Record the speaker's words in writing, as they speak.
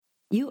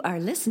You are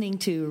listening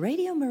to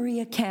Radio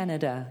Maria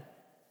Canada.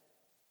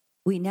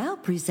 We now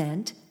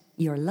present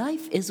Your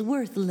Life is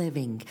Worth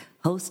Living,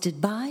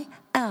 hosted by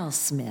Al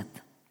Smith.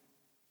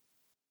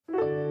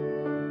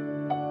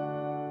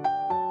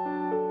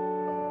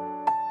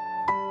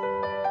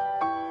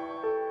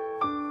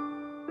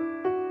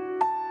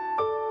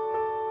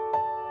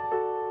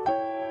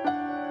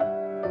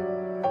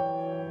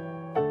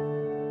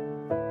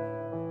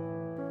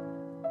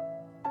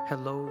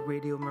 Hello,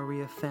 Radio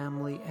Maria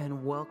family,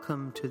 and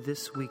welcome to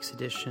this week's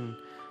edition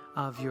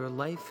of Your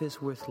Life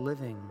is Worth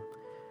Living.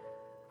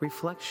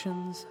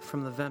 Reflections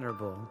from the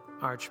Venerable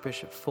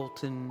Archbishop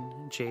Fulton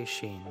J.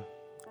 Sheen.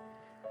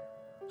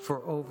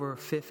 For over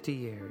 50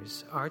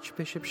 years,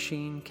 Archbishop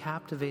Sheen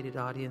captivated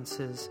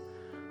audiences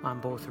on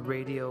both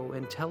radio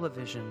and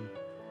television.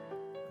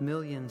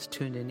 Millions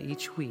tuned in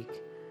each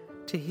week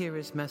to hear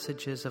his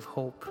messages of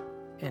hope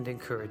and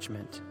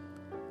encouragement.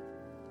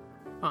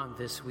 On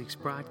this week's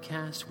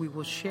broadcast, we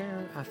will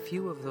share a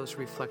few of those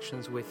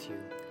reflections with you.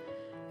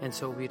 And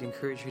so we'd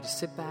encourage you to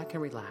sit back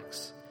and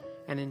relax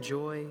and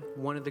enjoy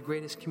one of the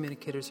greatest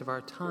communicators of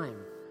our time,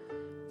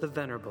 the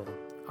Venerable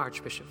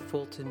Archbishop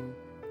Fulton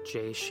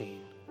J.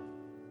 Sheen.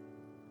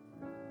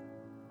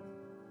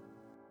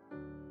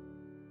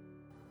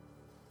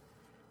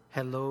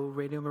 Hello,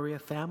 Radio Maria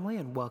family,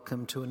 and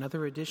welcome to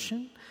another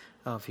edition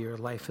of Your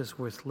Life is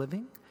Worth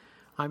Living.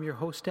 I'm your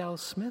host, Al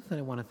Smith, and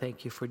I want to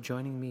thank you for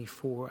joining me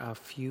for a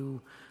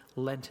few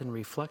Lenten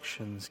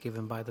reflections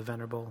given by the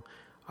Venerable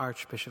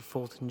Archbishop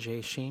Fulton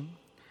J. Sheen.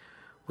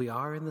 We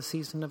are in the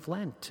season of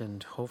Lent,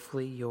 and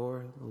hopefully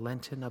your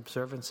Lenten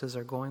observances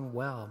are going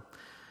well.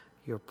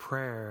 Your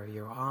prayer,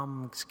 your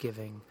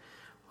almsgiving,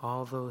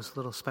 all those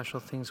little special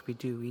things we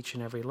do each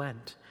and every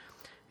Lent.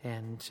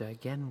 And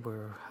again,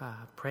 we're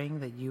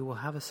praying that you will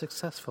have a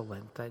successful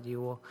Lent, that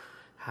you will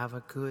have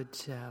a good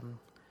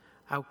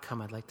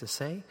outcome, I'd like to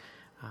say.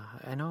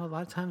 I know a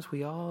lot of times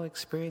we all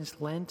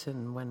experience Lent,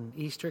 and when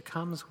Easter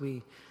comes,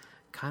 we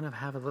kind of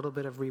have a little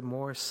bit of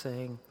remorse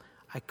saying,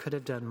 I could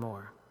have done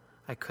more.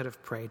 I could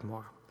have prayed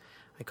more.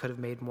 I could have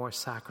made more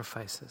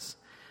sacrifices.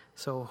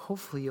 So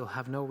hopefully you'll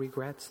have no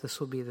regrets. This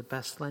will be the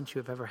best Lent you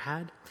have ever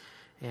had.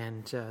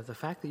 And the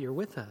fact that you're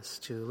with us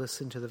to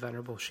listen to the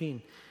Venerable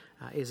Sheen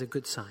is a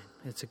good sign.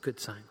 It's a good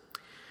sign.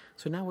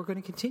 So now we're going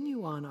to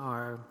continue on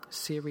our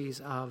series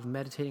of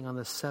meditating on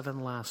the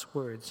 7 last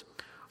words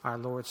our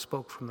Lord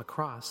spoke from the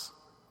cross.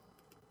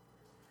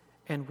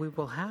 And we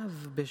will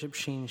have Bishop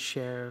Sheen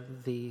share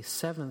the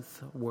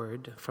 7th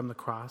word from the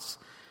cross,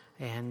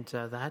 and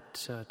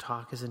that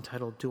talk is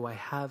entitled, Do I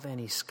Have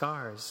Any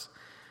Scars?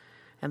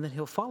 And then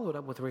he'll follow it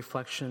up with a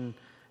reflection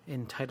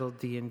entitled,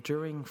 The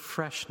Enduring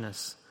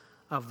Freshness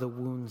of the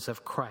Wounds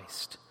of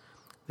Christ.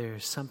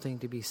 There's something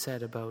to be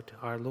said about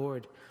our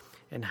Lord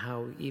and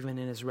how even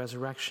in his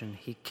resurrection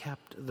he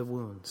kept the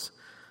wounds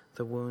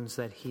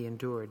that he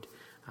endured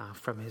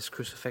from his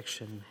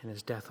crucifixion and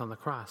his death on the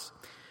cross.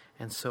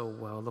 And so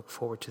we'll look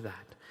forward to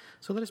that.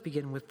 So let us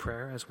begin with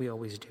prayer, as we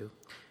always do. In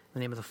the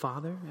name of the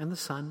Father, and the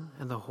Son,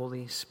 and the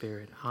Holy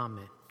Spirit.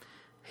 Amen.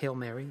 Hail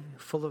Mary,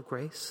 full of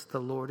grace, the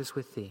Lord is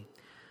with thee.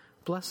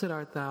 Blessed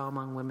art thou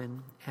among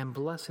women, and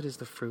blessed is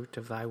the fruit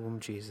of thy womb,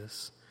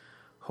 Jesus.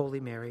 Holy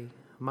Mary,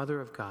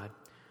 Mother of God,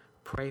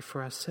 pray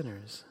for us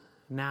sinners,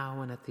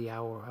 now and at the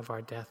hour of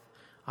our death.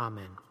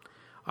 Amen.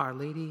 Our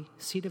Lady,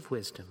 seat of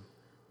wisdom,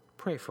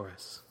 pray for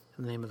us.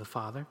 In the name of the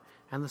Father,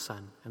 and the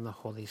Son, and the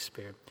Holy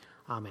Spirit.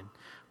 Amen.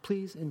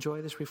 Please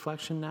enjoy this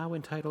reflection now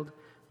entitled,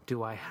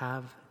 Do I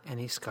Have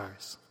Any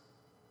Scars?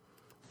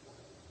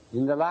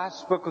 In the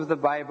last book of the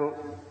Bible,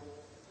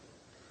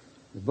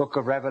 the book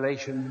of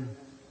Revelation,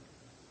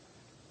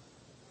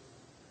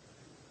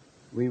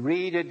 we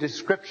read a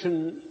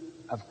description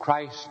of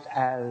Christ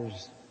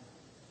as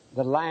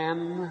the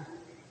Lamb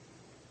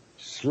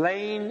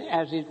slain,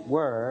 as it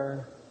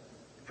were,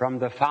 from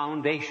the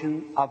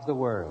foundation of the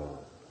world.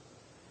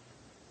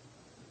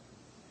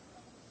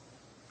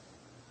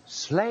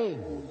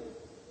 Slain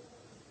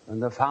from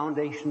the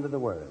foundation of the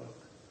world.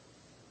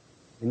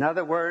 In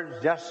other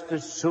words, just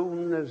as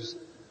soon as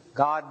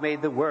God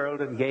made the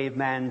world and gave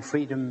man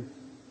freedom,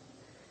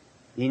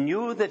 he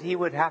knew that he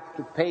would have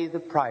to pay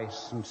the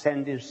price and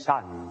send his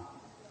Son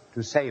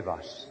to save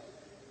us.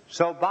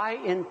 So by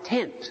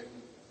intent,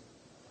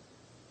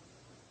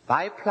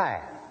 by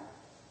plan,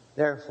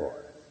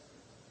 therefore,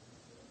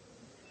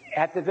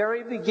 at the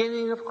very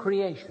beginning of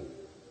creation,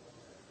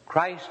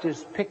 Christ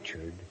is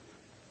pictured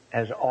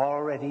as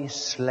already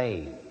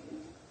slain.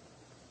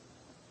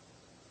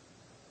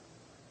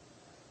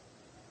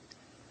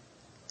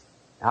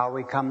 Now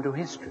we come to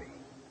history.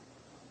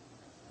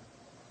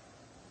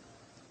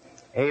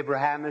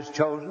 Abraham is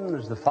chosen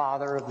as the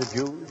father of the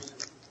Jews.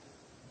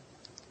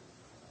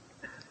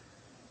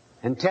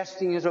 And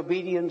testing his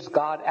obedience,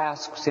 God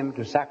asks him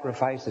to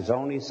sacrifice his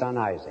only son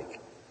Isaac.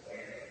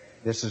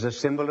 This is a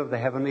symbol of the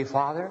Heavenly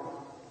Father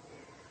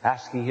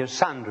asking his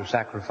Son to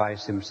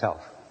sacrifice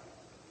himself.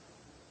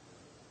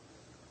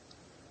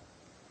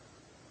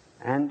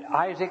 And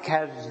Isaac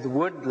has the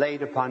wood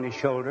laid upon his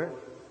shoulder,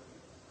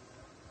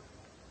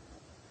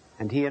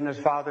 And he and his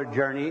father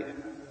journey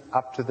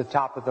up to the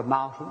top of the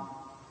mountain,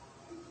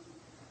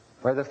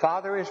 where the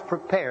father is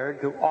prepared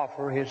to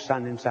offer his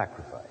son in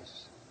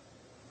sacrifice.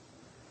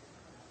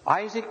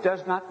 Isaac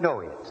does not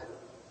know it.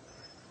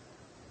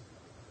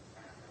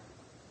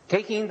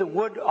 Taking the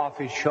wood off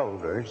his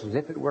shoulders, as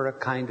if it were a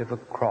kind of a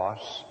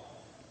cross,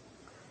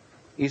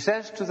 he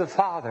says to the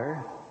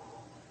father,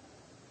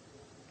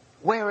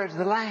 "Where is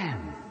the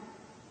lamb?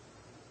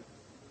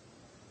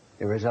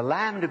 There is a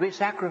lamb to be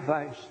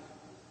sacrificed."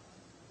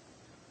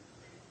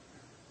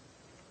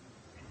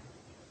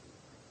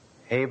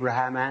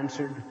 Abraham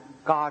answered,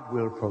 "God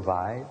will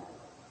provide."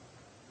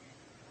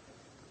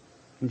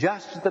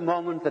 Just at the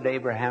moment that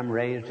Abraham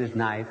raised his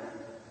knife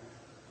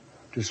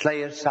to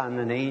slay his son,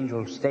 an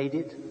angel stayed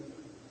it,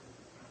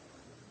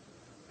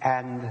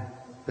 and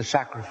the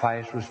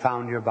sacrifice was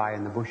found nearby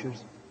in the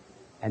bushes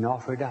and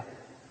offered up.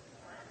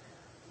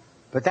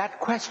 But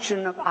that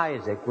question of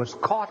Isaac was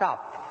caught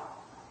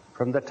up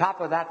from the top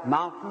of that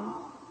mountain,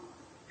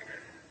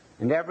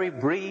 and every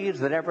breeze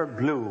that ever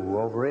blew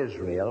over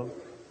Israel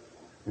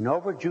and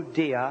over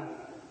Judea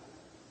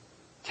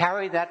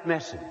carried that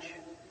message.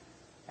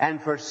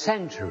 And for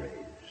centuries,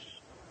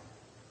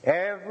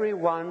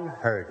 everyone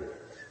heard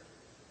it.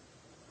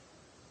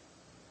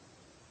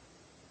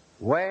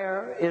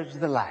 Where is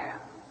the lamb?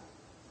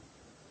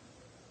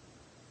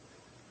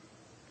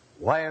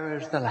 Where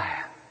is the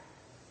lamb?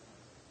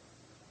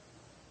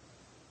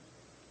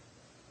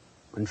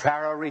 When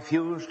Pharaoh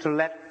refused to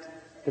let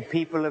the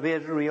people of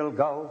Israel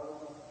go,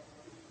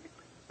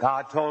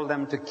 God told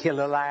them to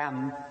kill a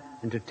lamb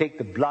and to take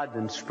the blood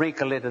and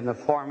sprinkle it in the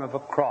form of a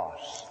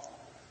cross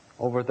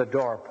over the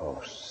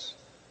doorposts,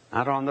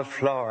 not on the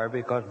floor,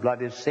 because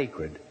blood is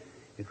sacred.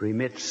 It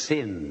remits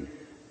sin,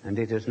 and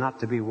it is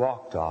not to be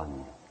walked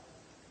on.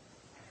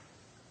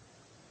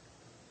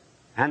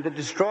 And the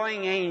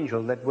destroying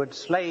angel that would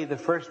slay the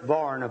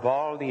firstborn of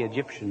all the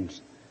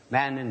Egyptians,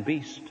 man and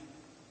beast,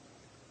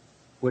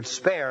 would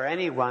spare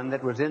anyone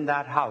that was in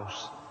that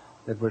house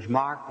that was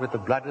marked with the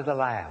blood of the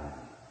Lamb.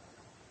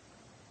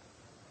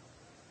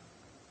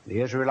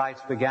 The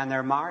Israelites began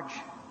their march,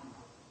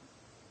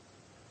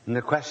 and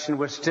the question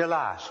was still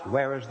asked,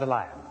 where is the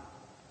Lamb?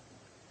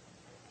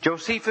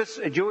 Josephus,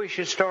 a Jewish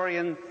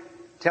historian,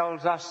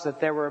 tells us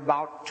that there were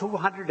about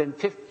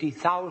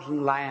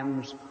 250,000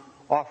 lambs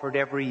offered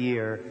every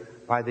year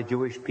by the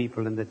Jewish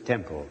people in the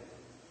temple.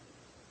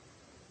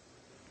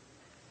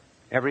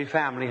 Every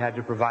family had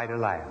to provide a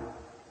lamb.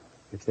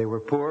 If they were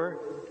poor,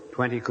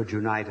 20 could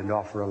unite and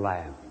offer a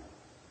lamb.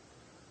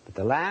 But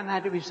the lamb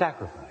had to be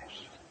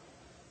sacrificed.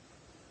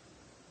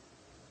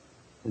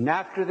 And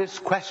after this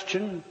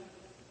question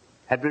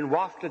had been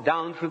wafted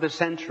down through the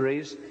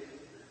centuries,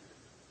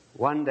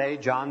 one day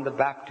John the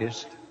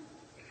Baptist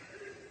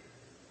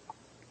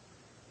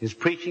is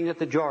preaching at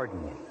the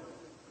Jordan.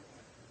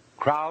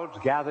 Crowds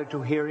gathered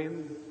to hear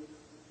him,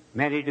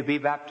 many to be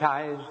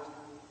baptized,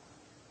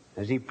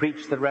 as he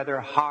preached the rather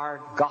hard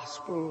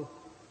gospel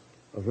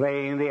of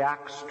laying the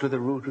axe to the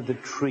root of the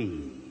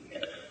tree.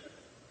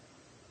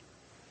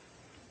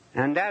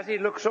 And as he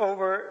looks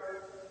over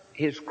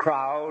his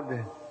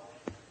crowd,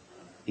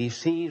 he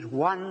sees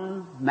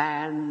one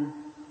man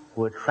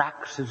who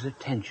attracts his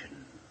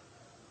attention.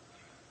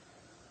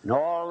 And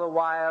all the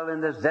while in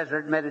the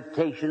desert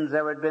meditations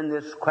there had been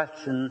this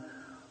question,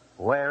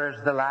 where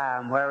is the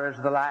Lamb? Where is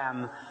the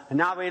Lamb? And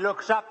now he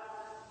looks up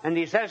and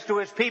he says to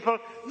his people,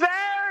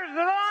 there's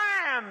the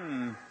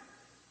Lamb!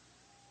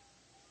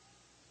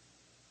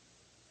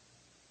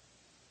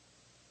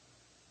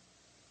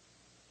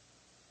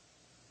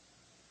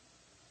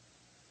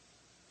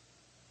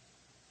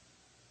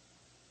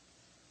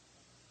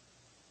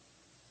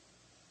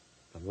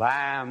 The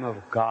Lamb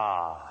of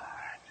God,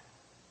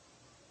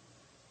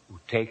 who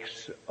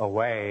takes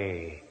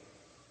away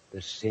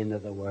the sin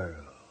of the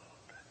world.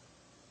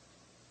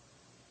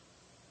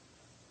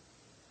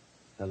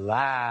 The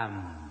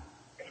Lamb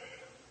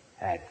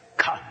had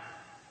come.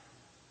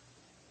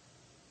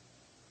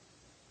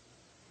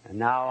 And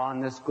now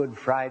on this Good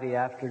Friday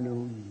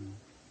afternoon,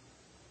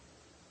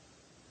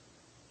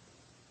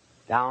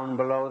 down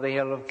below the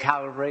hill of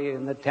Calvary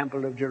in the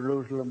Temple of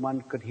Jerusalem,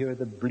 one could hear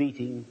the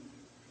bleating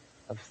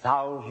of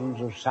thousands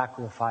of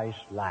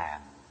sacrificed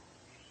lambs.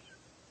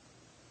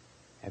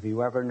 Have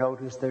you ever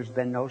noticed there's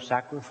been no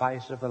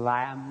sacrifice of a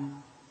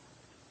lamb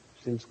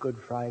since Good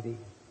Friday?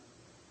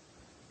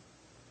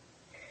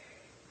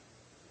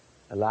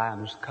 The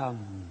Lamb's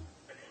come.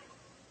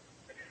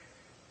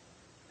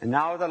 And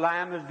now the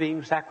Lamb is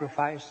being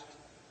sacrificed,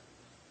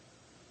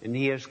 and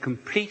he has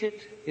completed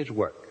his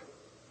work.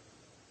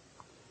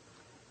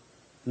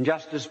 And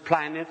just as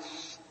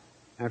planets,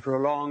 after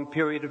a long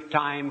period of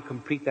time,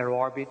 complete their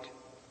orbit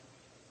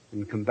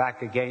and come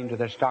back again to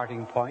their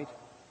starting point,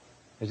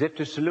 as if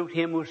to salute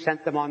him who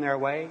sent them on their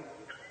way,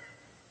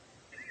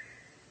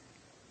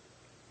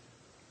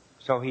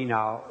 so he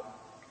now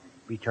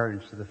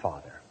returns to the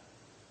Father.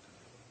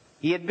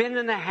 He had been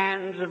in the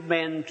hands of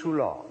men too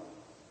long.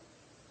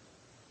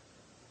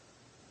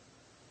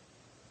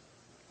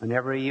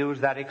 Whenever he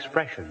used that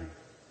expression,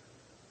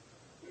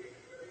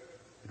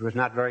 it It was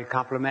not very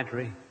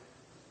complimentary.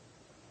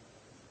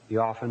 He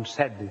often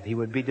said that he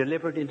would be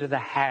delivered into the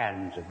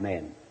hands of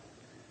men.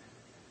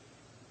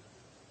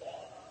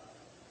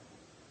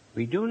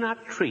 We do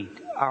not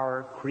treat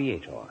our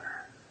Creator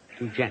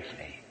too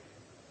gently.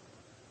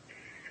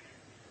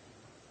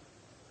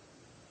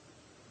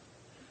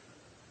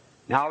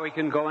 Now we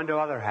can go into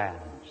other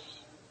hands.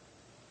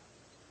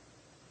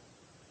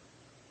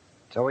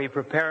 So he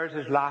prepares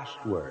his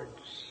last words.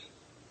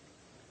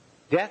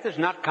 Death is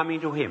not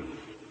coming to him.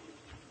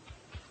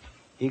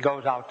 He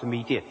goes out to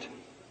meet it,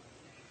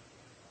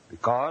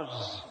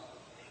 because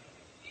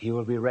he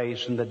will be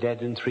raised from the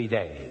dead in 3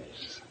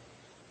 days.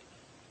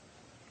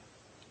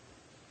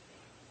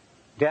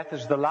 Death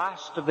is the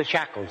last of the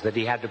shackles that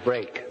he had to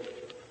break.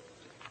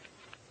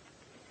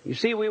 You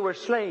see, we were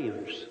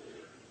slaves.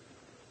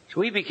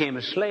 So he became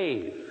a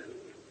slave.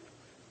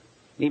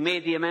 He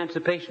made the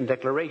Emancipation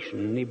Declaration,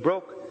 and he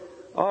broke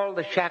all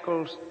the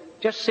shackles,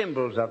 just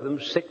symbols of them: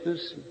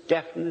 sickness,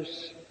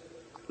 deafness,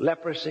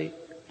 leprosy,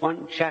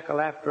 one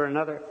shackle after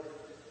another.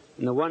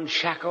 And the one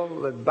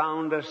shackle that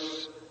bound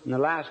us, and the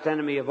last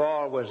enemy of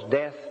all, was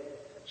death.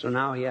 So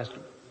now he has to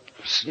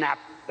snap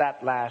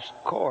that last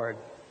cord,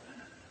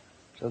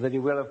 so that he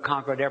will have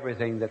conquered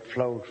everything that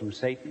flowed from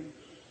Satan.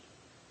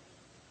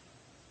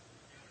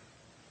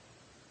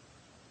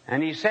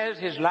 And he says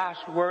his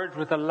last words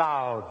with a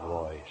loud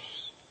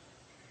voice.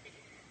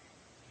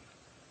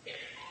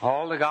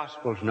 All the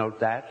Gospels note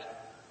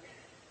that.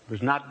 It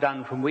was not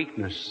done from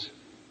weakness.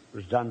 It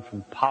was done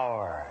from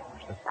power. It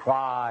was the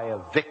cry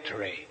of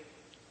victory.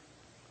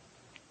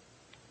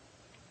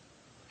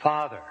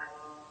 Father,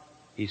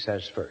 he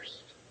says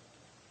first.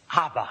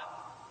 Abba,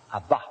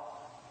 Abba,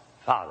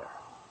 Father.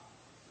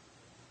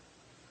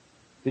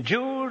 The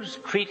Jews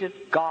treated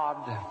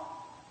God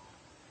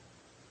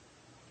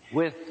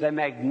with a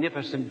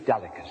magnificent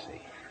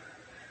delicacy.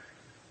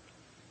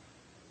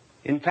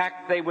 In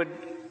fact, they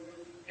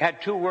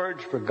had 2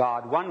 words for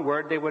God. One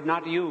word they would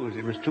not use.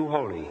 It was too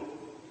holy.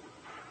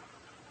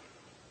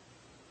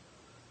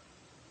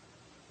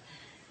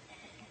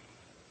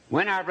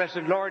 When our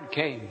blessed Lord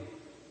came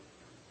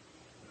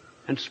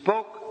and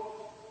spoke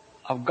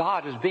of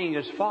God as being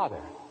his Father,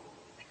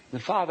 the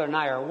Father and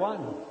I are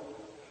one.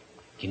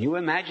 Can you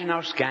imagine how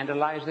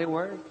scandalized they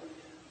were?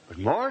 But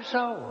more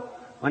so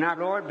when our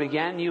Lord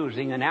began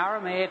using an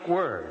Aramaic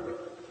word,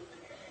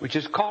 which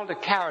is called a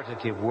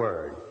caritative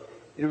word.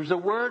 It was a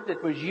word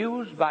that was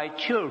used by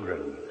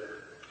children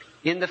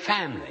in the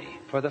family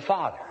for the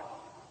father.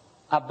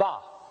 Abba.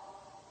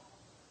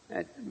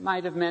 It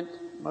might have meant,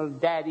 well,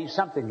 daddy,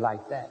 something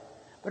like that.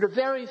 But a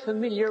very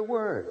familiar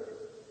word.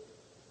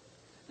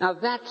 Now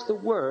that's the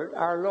word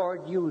our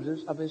Lord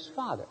uses of his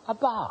Father.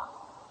 Abba.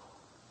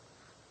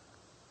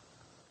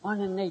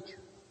 One in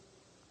nature.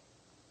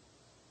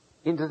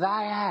 Into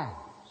thy hands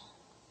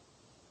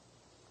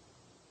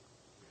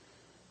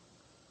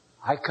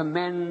I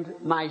commend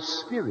my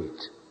spirit.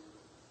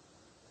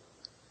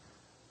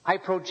 I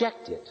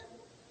project it.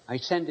 I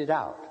send it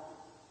out.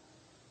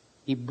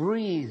 He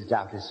breathed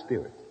out his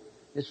spirit.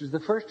 This was the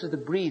first of the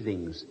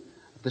breathings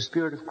of the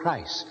Spirit of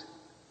Christ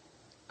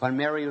upon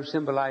Mary, who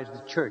symbolized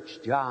the church,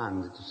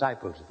 John, the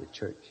disciples of the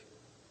church.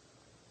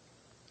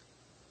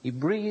 He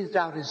breathed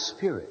out his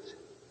spirit.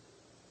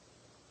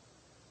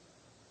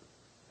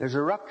 There's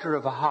a rupture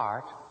of a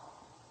heart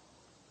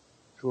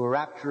through a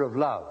rapture of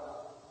love.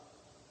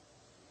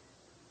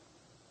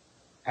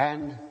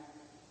 And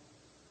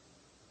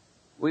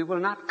we will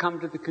not come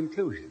to the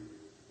conclusion.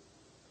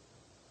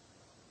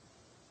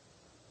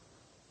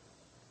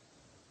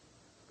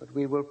 But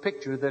we will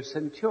picture the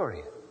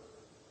centurion.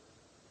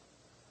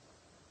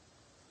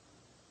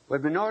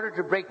 But in order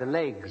to break the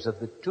legs of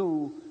the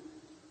 2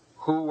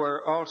 who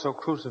were also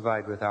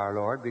crucified with our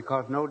Lord,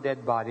 because no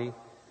dead body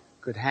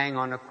could hang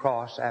on a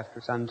cross after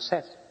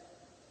sunset.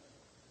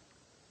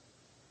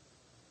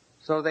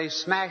 So they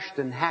smashed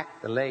and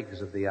hacked the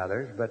legs of the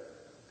others, but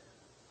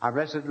our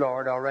blessed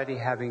Lord, already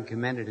having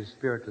commended his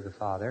spirit to the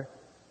Father,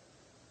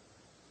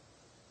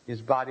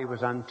 his body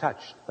was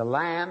untouched. The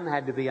lamb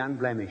had to be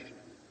unblemished.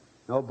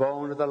 No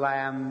bone of the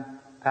lamb,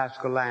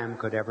 paschal lamb,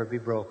 could ever be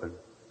broken.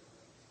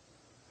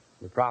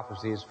 The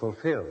prophecy is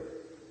fulfilled.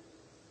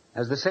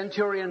 As the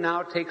centurion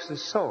now takes a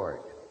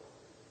sword,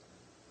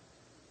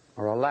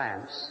 or a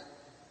lance,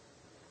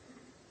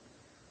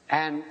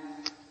 and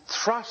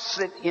thrusts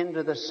it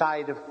into the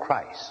side of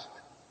Christ,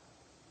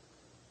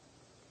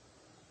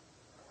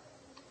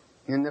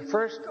 in the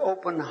first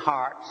open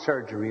heart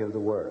surgery of the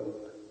world.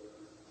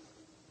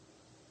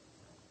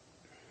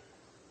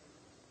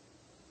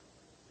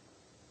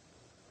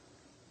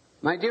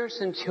 My dear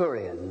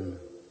centurion,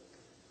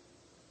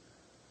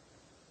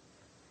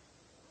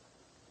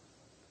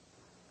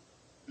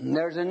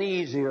 there's an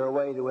easier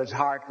way to his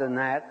heart than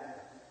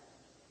that.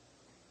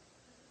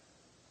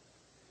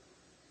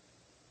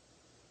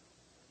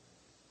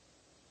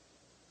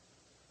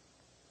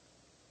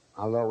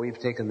 Although we've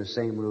taken the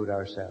same route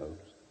ourselves.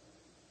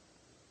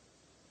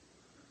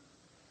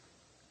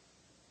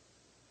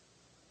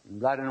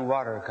 Blood and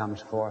water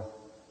comes forth.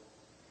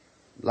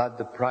 blood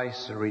the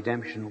price, the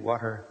redemption,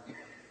 water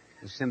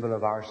the symbol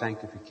of our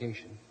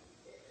sanctification.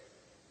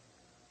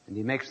 And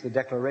he makes the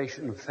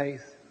declaration of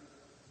faith.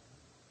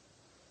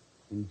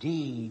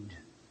 Indeed,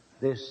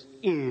 this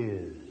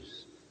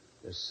is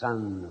the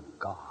Son of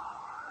God.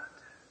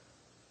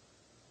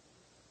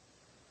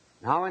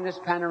 Now in this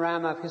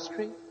panorama of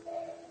history,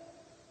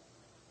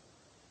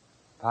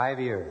 5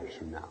 years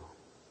from now,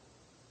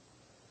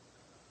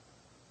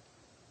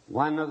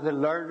 one of the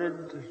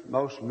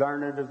most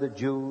learned of the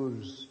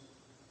Jews,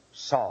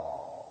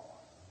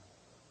 Saul,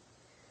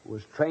 who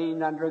was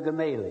trained under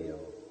Gamaliel,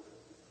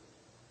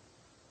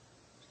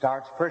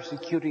 starts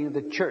persecuting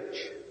the church,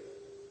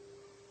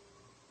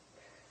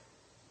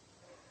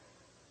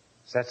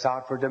 sets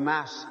out for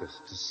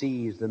Damascus to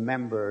seize the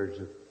members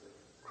of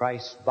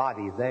Christ's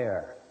body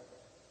there.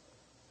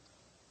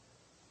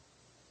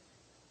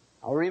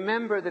 Now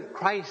remember that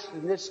Christ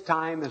in this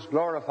time is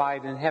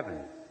glorified in heaven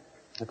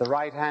at the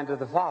right hand of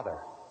the Father.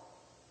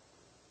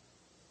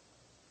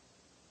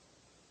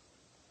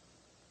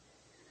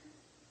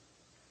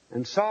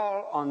 And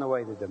Saul, on the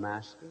way to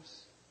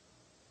Damascus,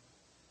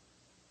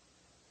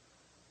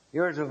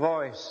 hears a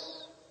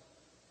voice,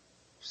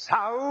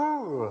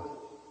 Saul!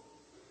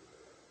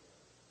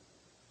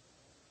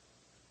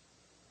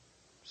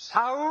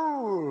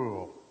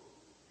 Saul!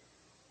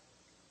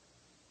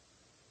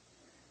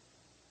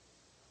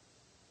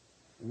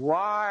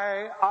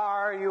 Why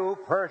are you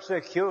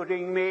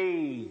persecuting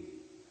me?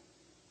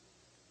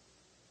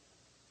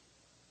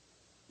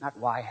 Not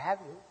why have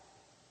you?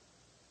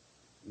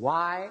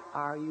 Why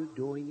are you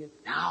doing it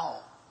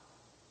now?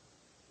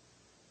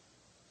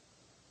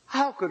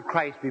 How could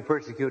Christ be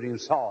persecuting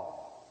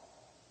Saul,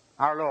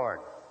 our Lord?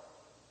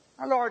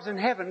 Our Lord's in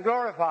heaven,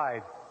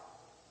 glorified.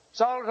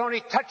 Saul is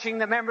only touching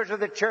the members of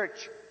the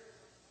church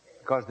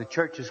because the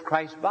church is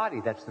Christ's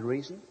body. That's the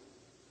reason.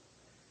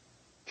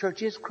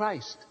 Church is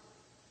Christ.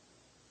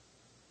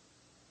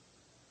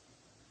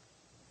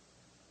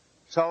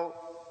 So,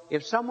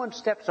 if someone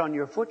steps on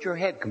your foot, your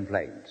head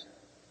complains.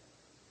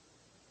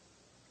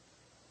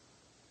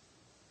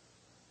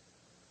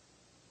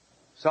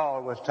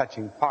 Saul was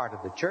touching part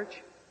of the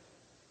church,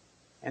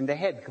 and the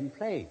head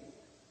complained.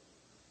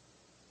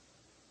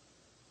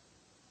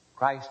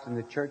 Christ and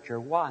the church are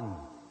one.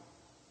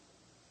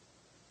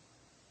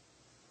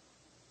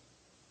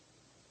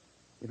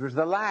 It was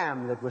the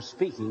Lamb that was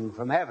speaking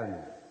from heaven.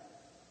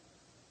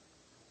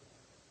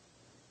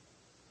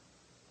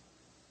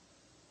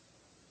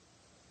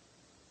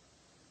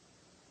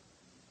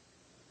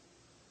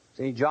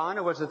 St. John,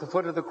 who was at the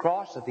foot of the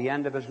cross at the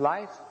end of his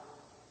life,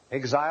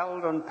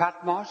 exiled on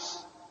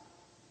Patmos,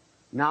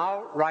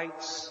 now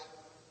writes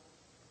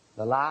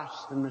the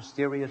last and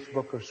mysterious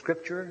book of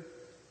Scripture,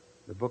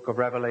 the book of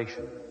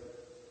Revelation,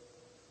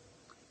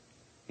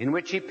 in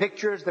which he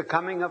pictures the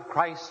coming of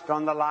Christ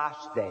on the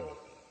last day.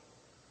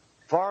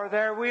 For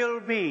there will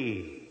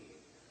be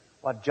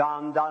what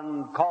John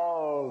Donne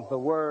calls the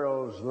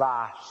world's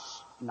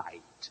last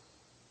night.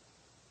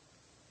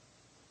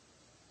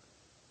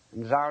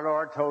 And as our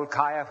Lord told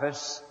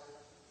Caiaphas,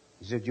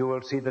 he said, you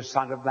will see the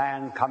Son of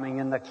Man coming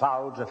in the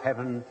clouds of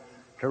heaven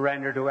to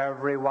render to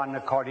everyone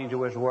according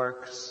to his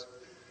works.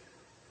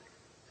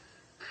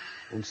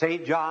 And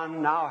St.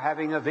 John, now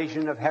having a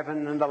vision of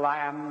heaven and the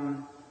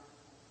Lamb,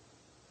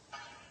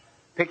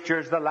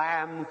 pictures the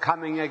Lamb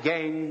coming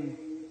again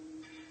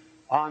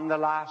on the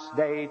last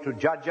day to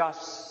judge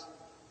us.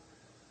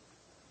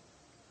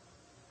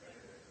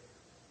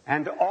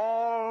 And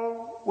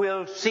all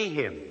will see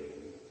him,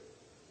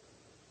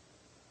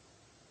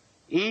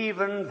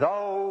 even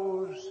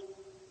those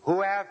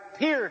who have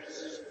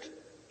pierced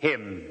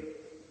him.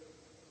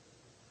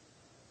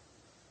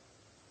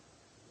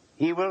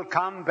 He will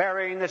come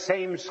bearing the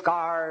same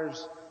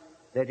scars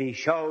that he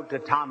showed to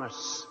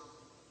Thomas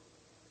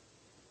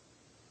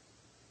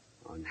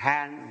on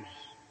hands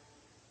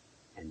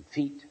and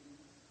feet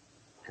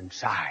and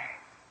side.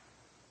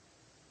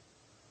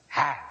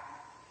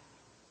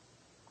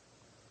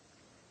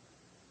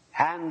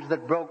 Hands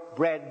that broke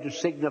bread to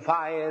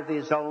signify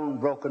his own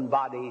broken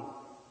body.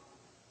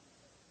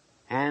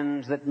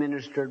 Hands that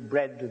ministered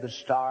bread to the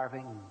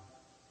starving.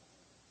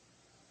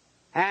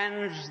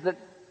 Hands that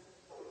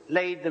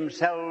laid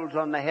themselves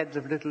on the heads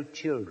of little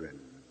children.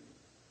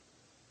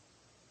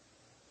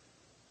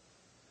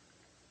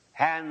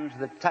 Hands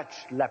that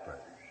touched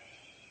lepers.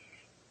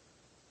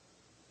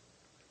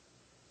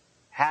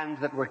 Hands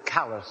that were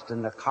calloused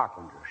in the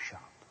carpenter's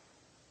shop.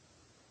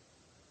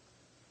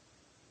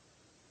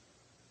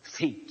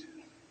 Feet.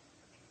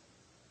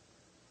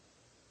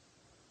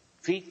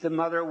 Feet the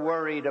mother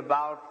worried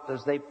about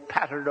as they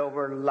pattered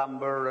over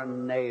lumber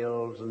and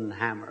nails and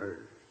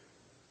hammers,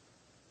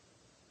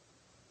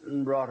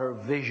 and brought her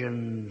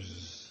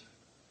visions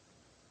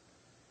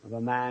of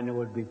a man who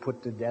would be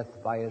put to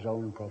death by his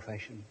own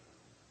profession.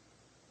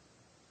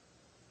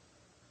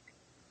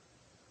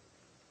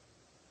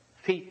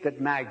 Feet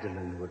that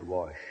Magdalene would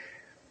wash.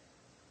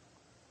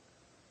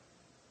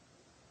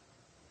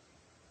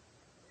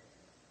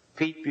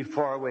 Feet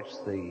before which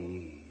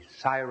the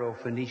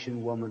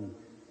Syro-Phoenician woman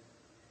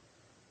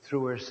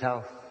threw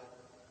herself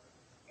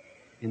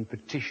in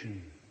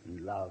petition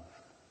and love.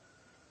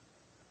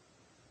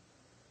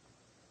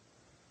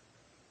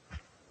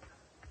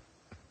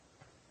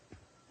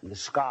 And the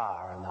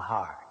scar on the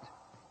heart,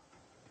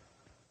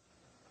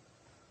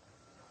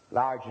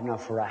 large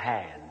enough for a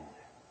hand,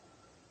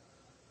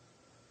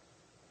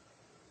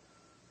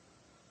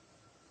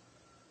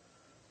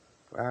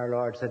 for our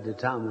Lord said to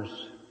Thomas,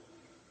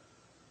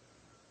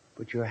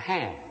 "Put your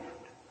hand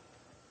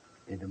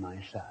into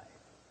my side."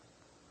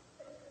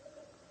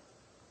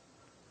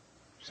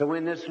 So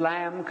when this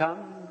Lamb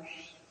comes,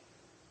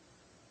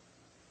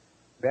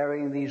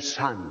 bearing these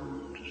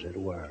sons, as it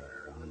were,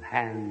 on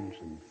hands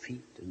and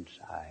feet and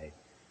side,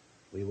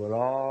 we will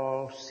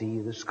all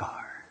see the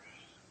scars.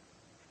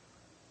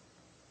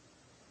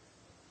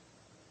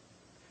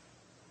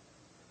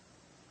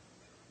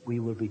 We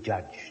will be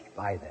judged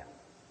by them.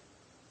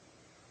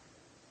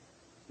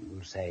 We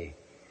will say,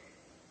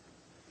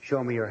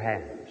 "Show me your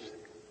hands."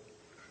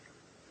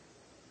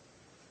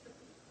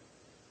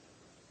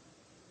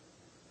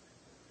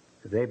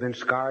 Have they been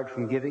scarred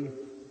from giving?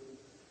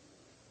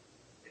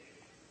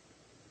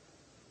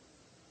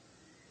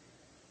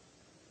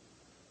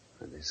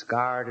 Are they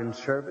scarred in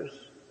service?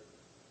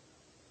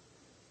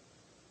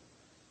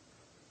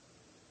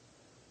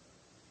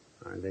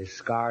 Are they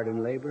scarred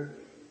in labor?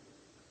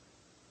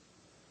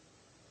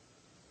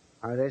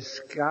 Are they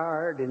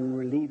scarred in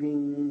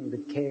relieving the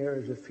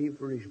cares of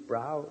feverish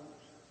brows?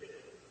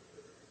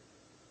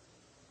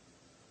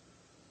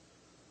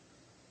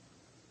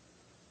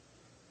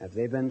 Have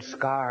they been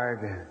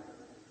scarred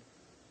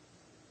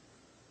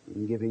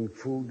in giving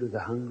food to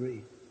the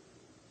hungry?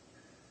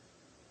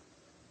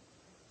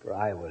 For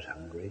I was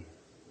hungry,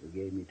 you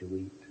gave me to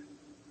eat.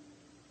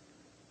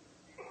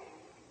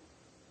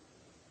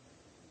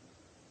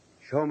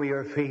 Show me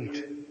your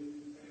feet.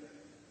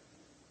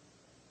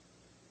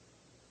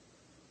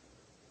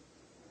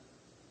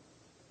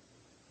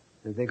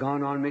 Have they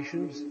gone on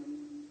missions?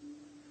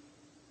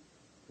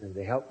 Have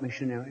they helped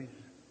missionaries?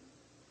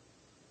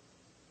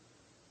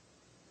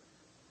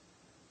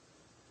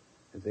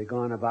 Have they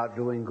gone about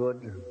doing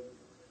good?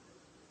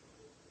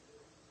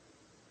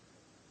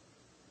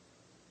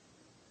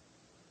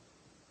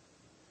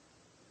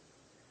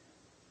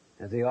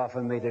 Have they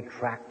often made a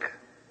track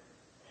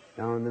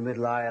down the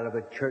middle aisle of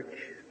a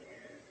church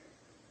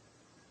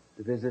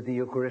to visit the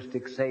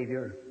Eucharistic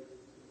Savior?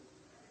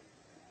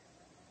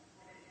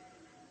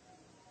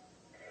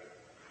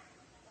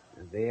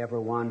 Have they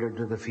ever wandered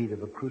to the feet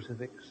of a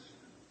crucifix?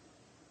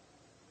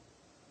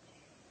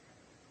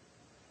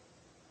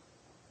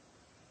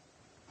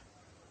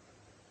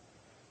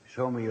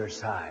 Show me your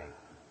side.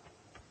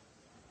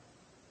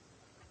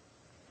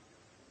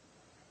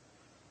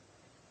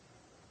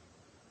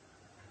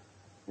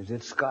 Is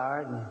it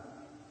scarred?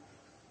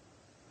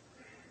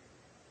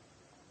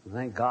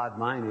 Thank God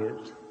mine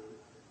is.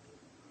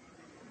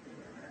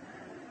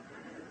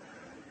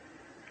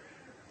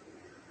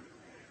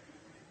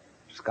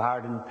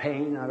 Scarred in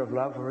pain out of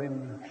love for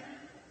Him. Has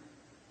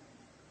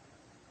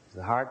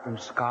the heart been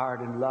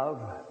scarred in love?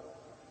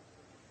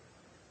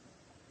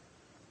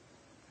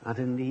 Not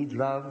in need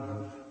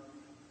love,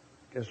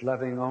 just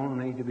loving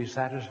only to be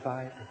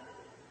satisfied.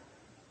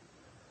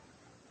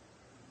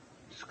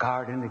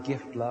 Scarred in the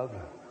gift love.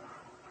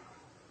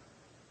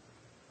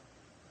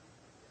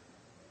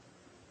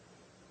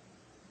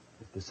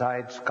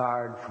 Besides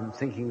scarred from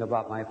thinking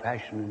about my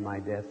passion and my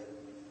death,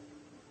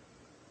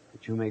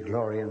 that you may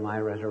glory in my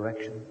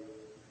resurrection.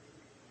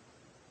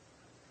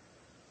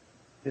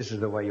 This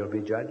is the way you'll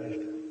be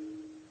judged.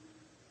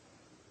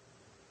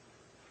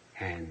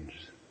 Hands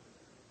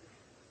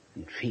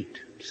and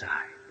feet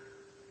side.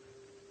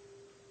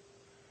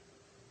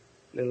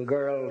 Little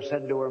girl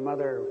said to her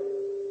mother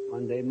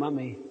one day,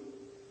 "Mummy,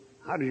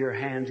 how did your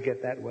hands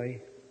get that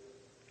way?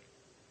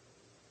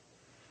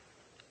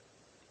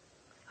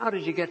 How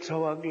did you get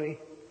so ugly?"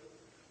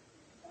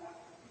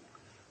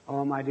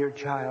 "Oh, my dear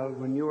child,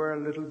 when you were a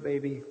little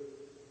baby,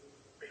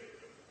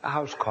 the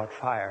house caught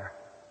fire.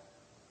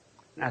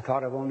 And I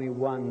thought of only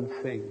one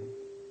thing.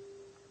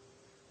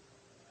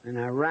 And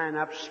I ran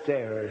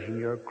upstairs and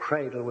your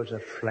cradle was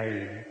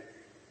aflame.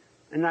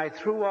 And I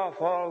threw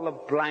off all the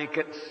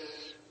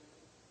blankets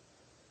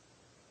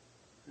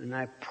and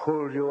I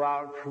pulled you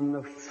out from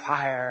the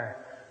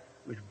fire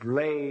which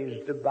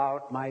blazed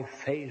about my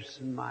face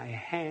and my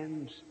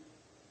hands.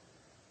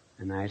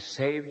 And I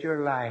saved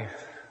your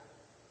life.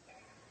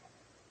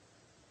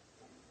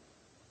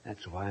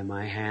 That's why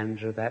my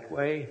hands are that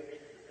way."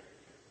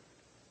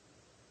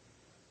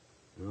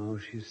 "Oh,"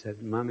 she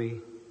said,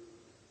 "Mummy,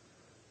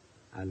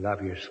 I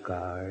love your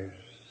scars."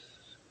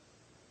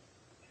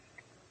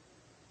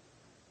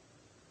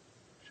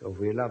 So if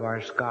we love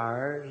our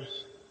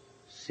scars,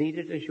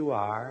 seated as you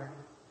are,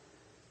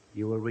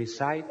 you will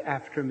recite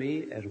after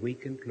me as we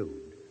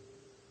conclude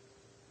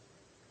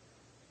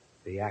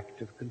the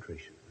act of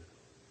contrition.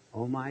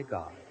 "Oh my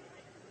God,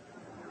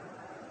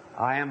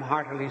 I am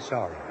heartily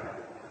sorry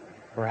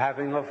for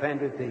having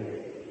offended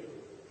thee,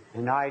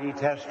 and I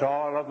detest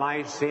all of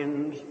my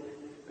sins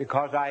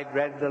because I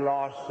dread the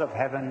loss of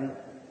heaven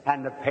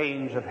and the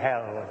pains of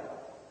hell.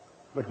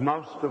 But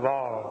most of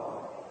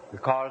all,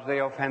 because they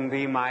offend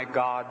thee, my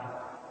God,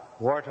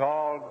 who art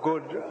all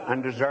good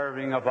and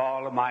deserving of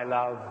all of my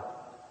love,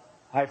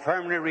 I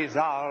firmly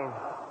resolve,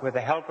 with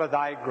the help of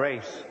thy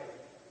grace,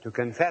 to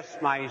confess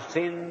my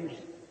sins,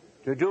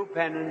 to do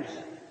penance,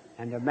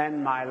 and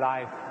amend my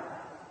life.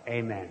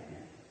 Amen.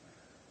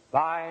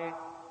 Bye,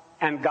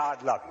 and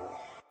God love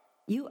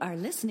you. You are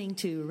listening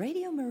to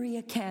Radio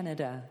Maria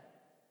Canada.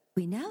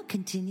 We now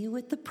continue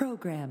with the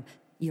program,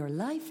 Your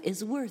Life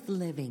is Worth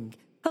Living,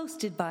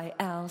 hosted by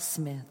Al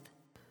Smith.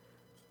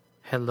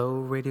 Hello,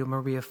 Radio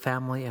Maria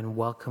family, and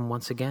welcome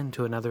once again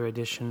to another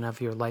edition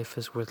of Your Life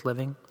is Worth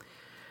Living.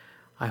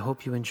 I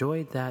hope you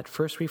enjoyed that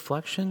first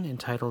reflection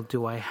entitled,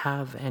 Do I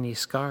Have Any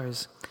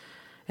Scars?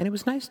 And it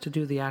was nice to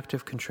do the act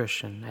of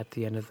contrition at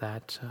the end of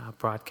that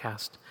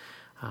broadcast.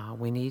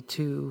 We need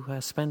to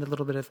spend a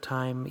little bit of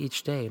time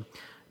each day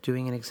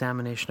doing an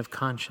examination of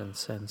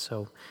conscience, and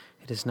so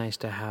it is nice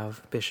to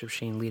have Bishop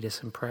Sheen lead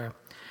us in prayer.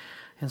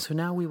 And so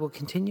now we will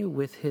continue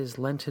with his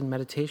Lenten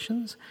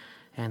meditations,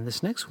 and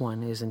this next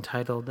one is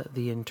entitled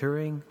The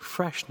Enduring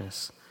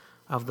Freshness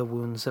of the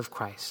Wounds of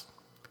Christ.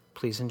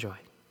 Please enjoy.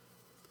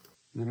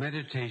 The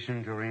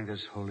meditation during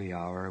this holy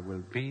hour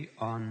will be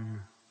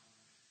on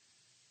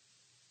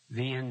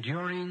the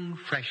enduring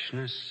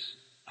freshness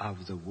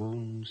of the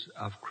wounds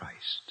of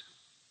Christ.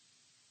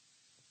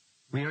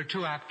 We are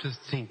too apt to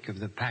think of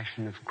the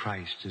passion of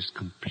Christ as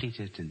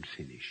completed and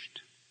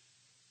finished.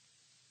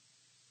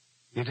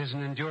 It is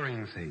an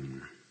enduring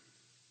thing.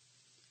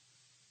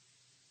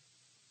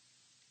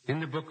 In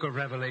the book of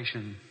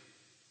Revelation,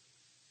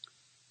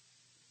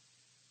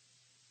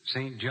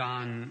 St.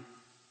 John,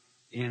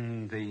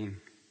 in the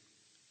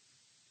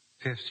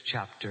 5th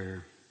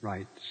chapter,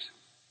 writes,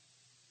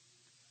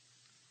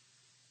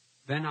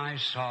 Then I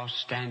saw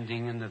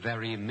standing in the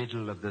very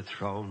middle of the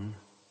throne,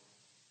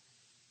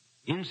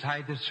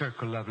 inside the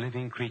circle of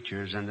living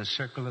creatures and the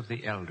circle of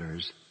the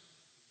elders,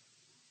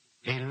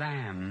 a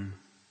lamb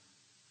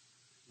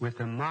with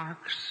the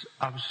marks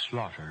of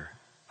slaughter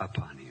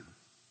upon him.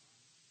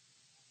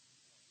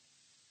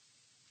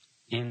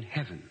 In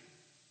heaven,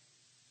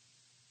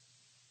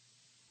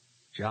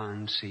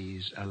 John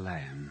sees a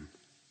lamb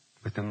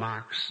with the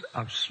marks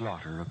of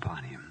slaughter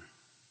upon him.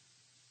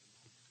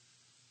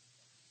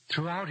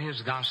 Throughout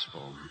his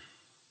gospel,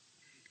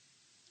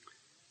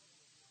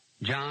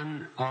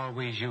 John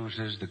always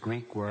uses the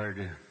Greek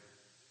word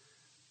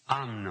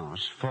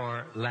amnos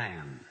for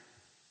lamb.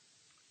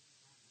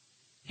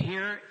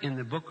 Here in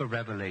the book of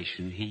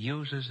Revelation, he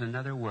uses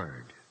another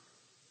word,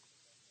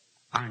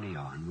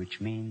 arnion,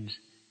 which means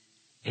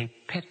a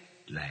pet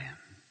lamb,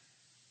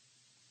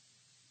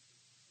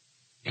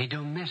 a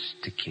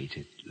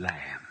domesticated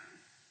lamb,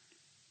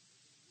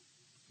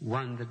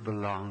 one that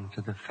belonged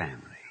to the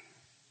family.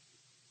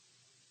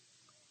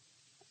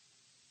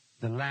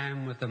 The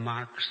lamb with the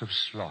marks of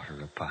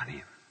slaughter upon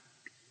him.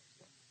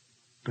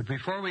 But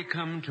before we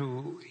come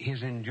to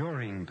his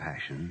enduring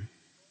passion,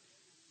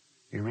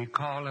 a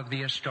recall of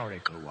the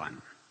historical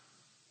one.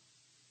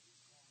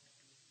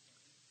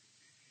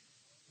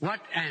 What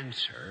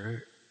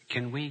answer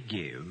can we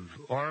give,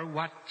 or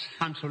what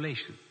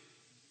consolation,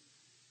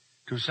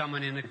 to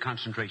someone in a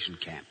concentration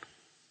camp?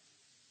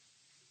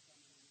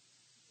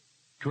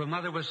 To a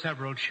mother with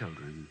several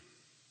children,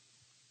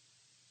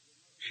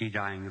 she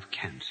dying of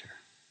cancer.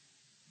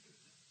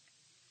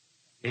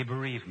 A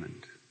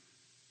bereavement.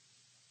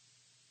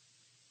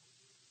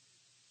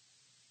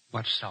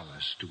 What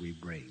solace do we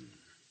bring?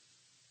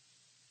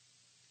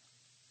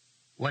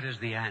 What is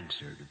the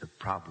answer to the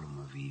problem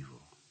of evil?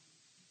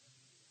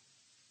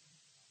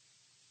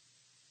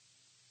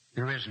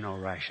 There is no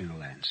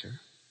rational answer.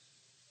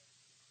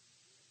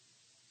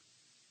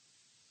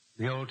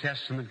 The Old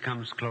Testament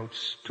comes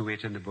close to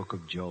it in the book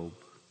of Job.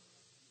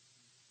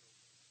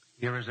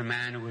 Here is a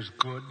man who was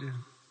good,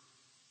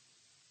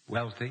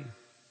 wealthy,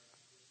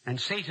 and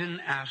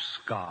Satan asks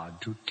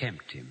God to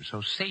tempt him.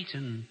 So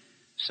Satan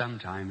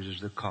sometimes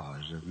is the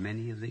cause of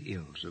many of the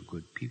ills of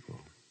good people.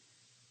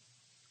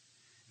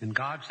 And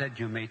God said,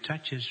 you may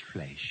touch his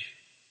flesh,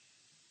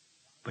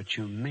 but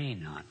you may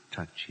not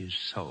touch his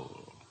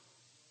soul.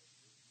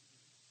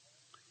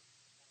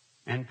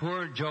 And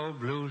poor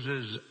Job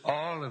loses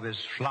all of his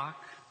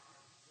flock,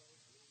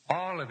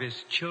 all of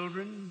his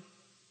children,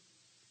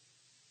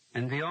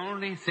 and the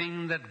only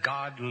thing that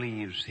God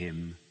leaves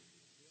him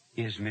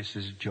is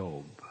Mrs.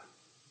 Job.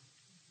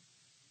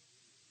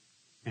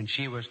 And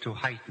she was to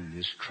heighten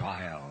his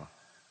trial,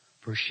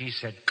 for she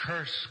said,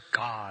 curse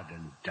God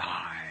and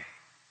die.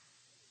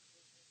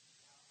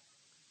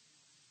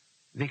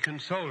 The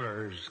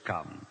consolers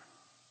come,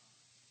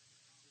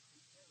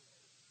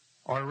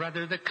 or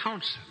rather the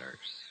counselors,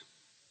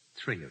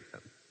 3 of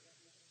them.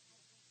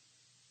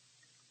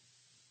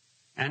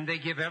 And they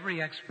give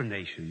every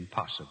explanation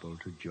possible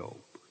to Job.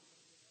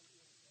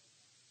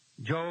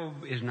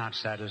 Job is not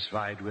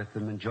satisfied with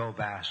them, and Job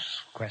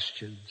asks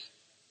questions.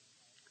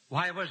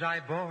 Why was I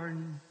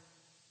born?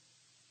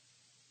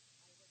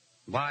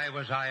 Why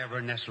was I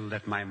ever nestled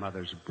at my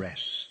mother's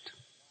breast?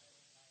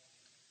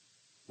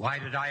 Why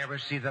did I ever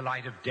see the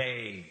light of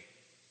day?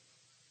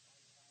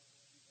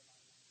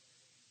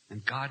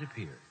 And God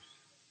appears.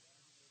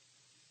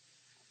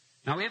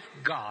 Now, if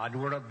God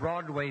were a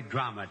Broadway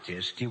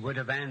dramatist, he would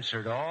have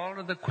answered all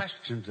of the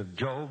questions of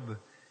Job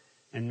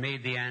and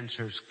made the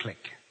answers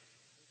click.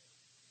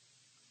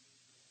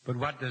 But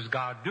what does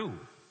God do?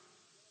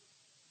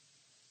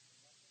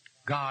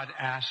 God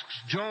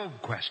asks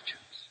Job questions.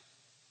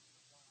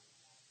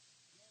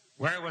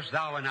 Where wast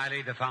thou when I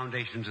laid the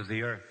foundations of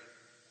the earth?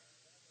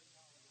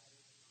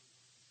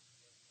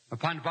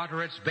 Upon what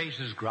are its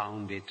bases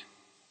grounded?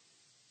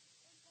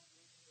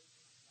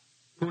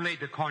 Who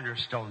laid the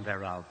cornerstone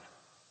thereof?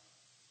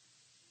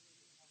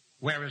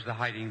 Where is the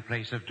hiding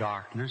place of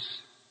darkness?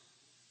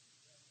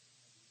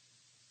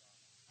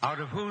 Out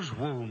of whose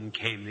womb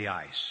came the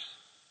ice?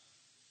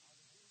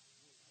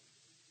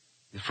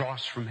 The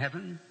frost from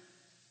heaven?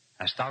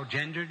 Hast thou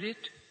gendered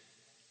it?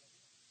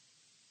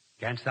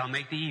 Canst thou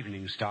make the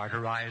evening star to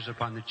rise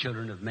upon the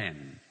children of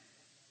men?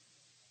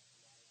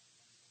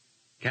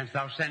 Canst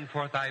thou send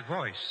forth thy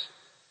voice,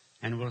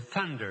 and will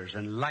thunders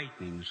and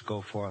lightnings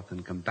go forth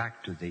and come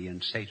back to thee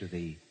and say to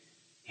thee,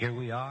 here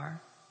we are?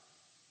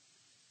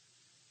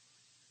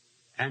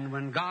 And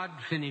when God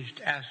finished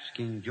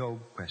asking Job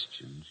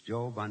questions,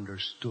 Job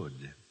understood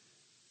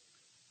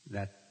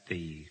that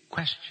the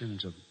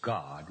questions of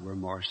God were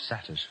more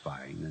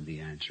satisfying than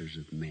the answers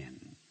of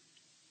men.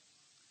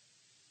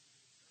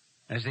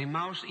 As a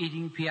mouse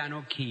eating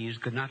piano keys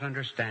could not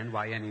understand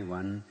why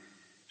anyone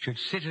should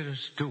sit at a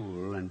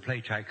stool and play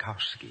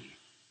Tchaikovsky,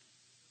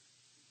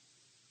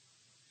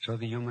 so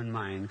the human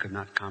mind could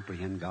not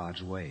comprehend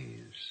God's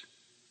ways.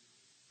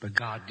 But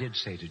God did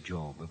say to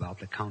Job about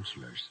the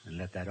counselors, and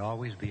let that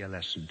always be a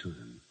lesson to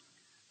them.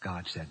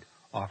 God said,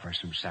 offer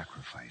some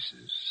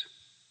sacrifices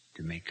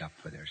to make up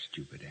for their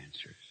stupid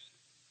answers.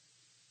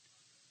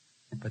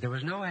 But there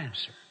was no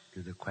answer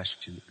to the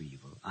question of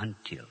evil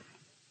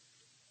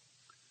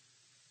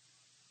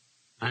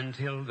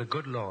until the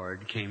good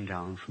Lord came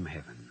down from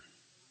heaven.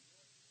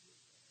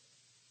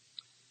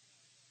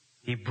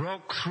 He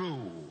broke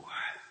through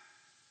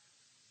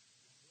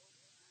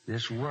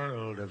this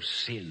world of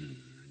sin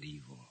and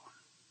evil.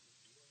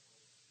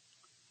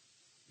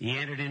 He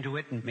entered into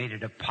it and made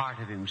it a part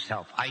of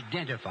himself,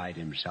 identified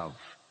himself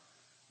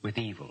with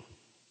evil.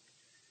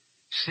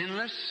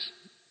 Sinless,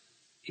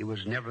 he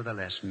was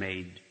nevertheless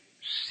made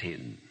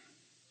sin.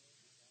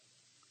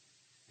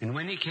 And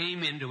when he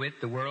came into it,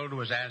 the world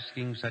was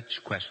asking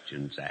such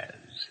questions as,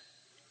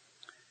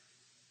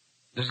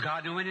 does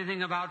God know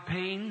anything about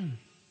pain?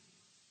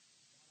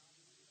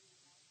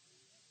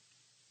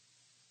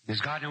 Does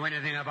God know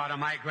anything about a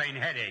migraine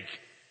headache?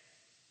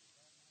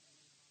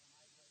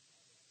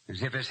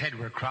 As if his head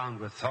were crowned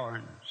with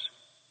thorns.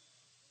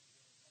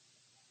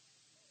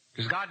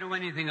 Does God know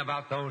anything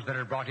about those that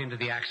are brought into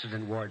the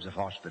accident wards of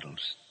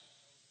hospitals?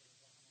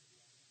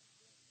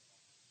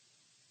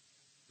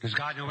 Does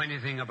God know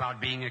anything about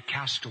being a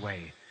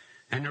castaway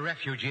and a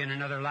refugee in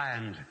another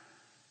land?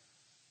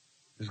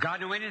 Does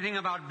God know anything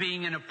about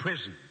being in a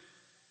prison?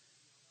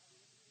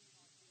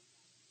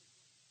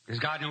 Does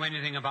God know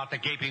anything about the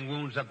gaping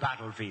wounds of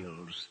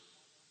battlefields?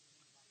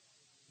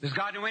 Does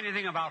God know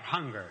anything about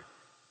hunger?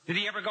 Did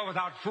he ever go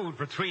without food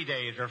for 3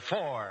 days or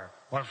 4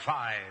 or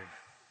 5?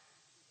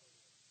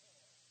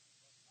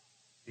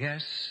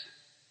 Yes,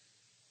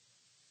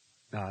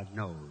 God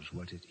knows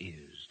what it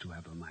is to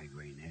have a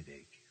migraine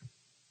headache.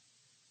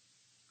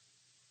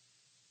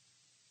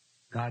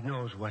 God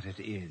knows what it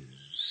is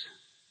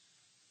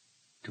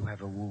to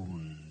have a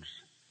wound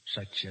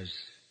such as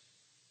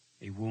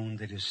a wound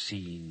that is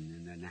seen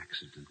in an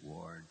accident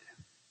ward.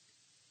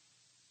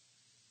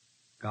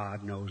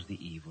 God knows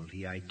the evil.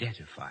 He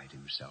identified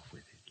himself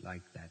with it,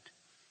 like that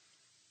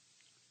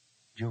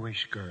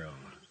Jewish girl.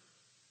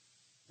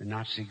 The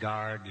Nazi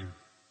guard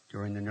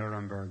during the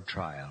Nuremberg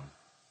trial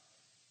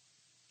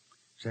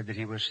said that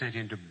he was sent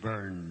in to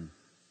burn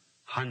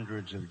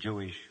hundreds of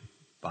Jewish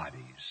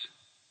bodies,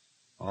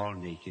 all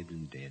naked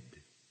and dead.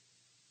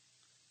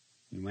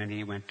 And when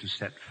he went to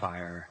set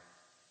fire,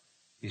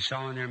 he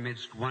saw in their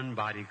midst one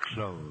body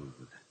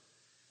clothed,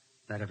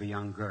 that of a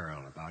young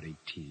girl about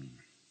 18.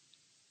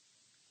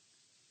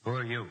 Who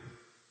are you?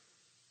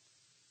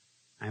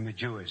 I'm a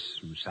Jewess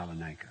from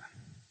Salonika.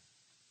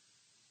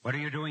 What are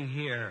you doing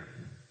here?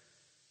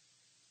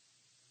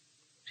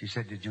 She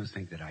said, did you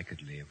think that I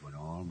could live when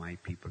all my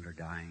people are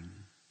dying?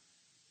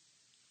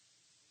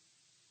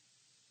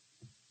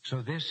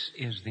 So this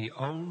is the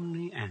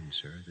only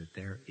answer that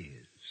there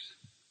is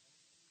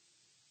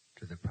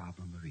to the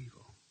problem of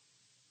evil.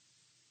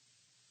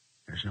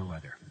 There's no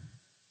other.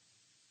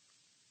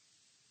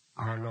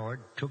 Our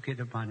Lord took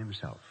it upon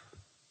himself.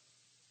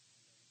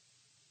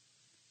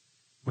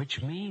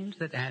 Which means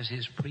that as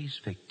his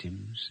priest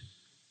victims,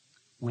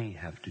 we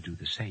have to do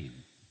the same.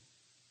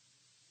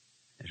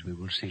 As we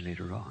will see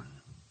later on,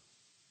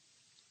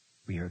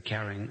 we are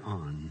carrying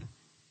on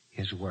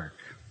his work.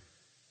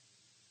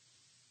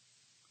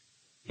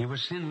 He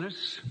was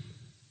sinless,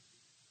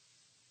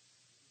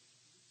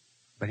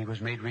 But he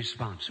was made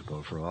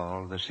responsible for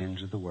all the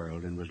sins of the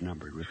world and was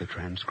numbered with the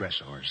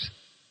transgressors.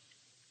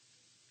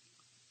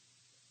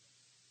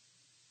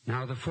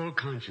 Now the full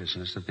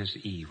consciousness of this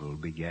evil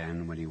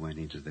began when he went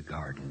into the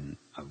Garden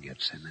of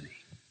Gethsemane.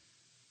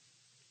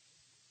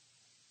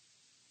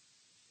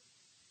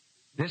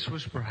 This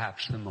was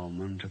perhaps the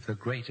moment of the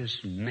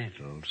greatest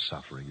mental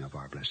suffering of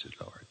our blessed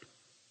Lord.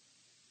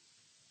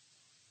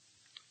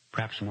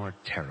 Perhaps more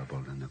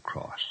terrible than the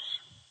cross.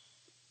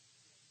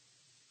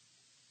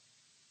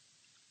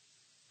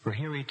 For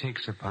here he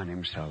takes upon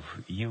himself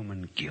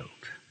human guilt.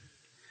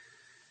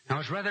 Now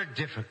it's rather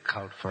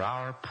difficult for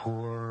our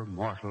poor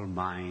mortal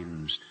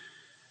minds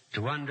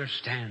to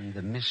understand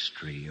the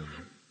mystery of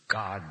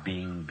God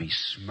being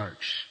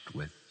besmirched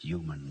with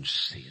human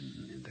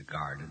sin in the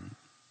garden.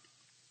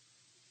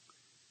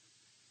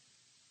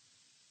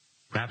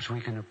 Perhaps we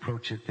can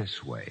approach it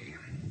this way.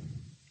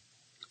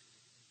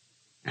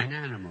 An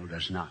animal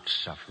does not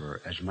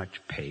suffer as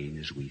much pain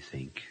as we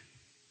think.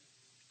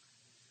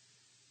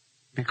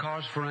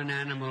 Because for an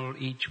animal,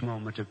 each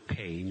moment of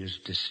pain is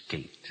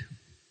distinct.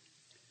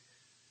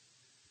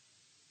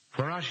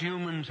 For us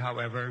humans,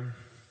 however,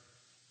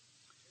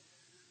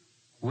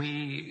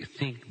 we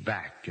think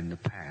back in the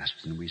past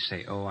and we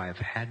say, oh, I've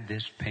had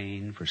this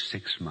pain for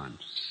 6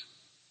 months.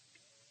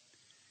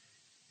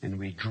 And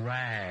we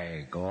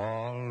drag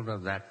all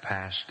of that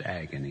past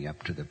agony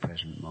up to the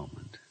present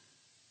moment.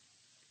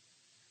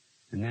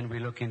 And then we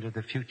look into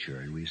the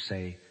future and we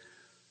say,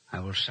 I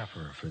will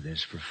suffer for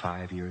this for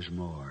 5 years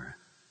more.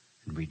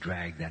 And we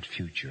drag that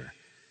future.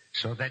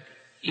 So that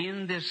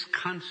in this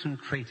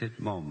concentrated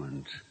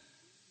moment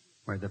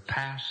where the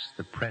past,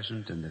 the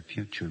present, and the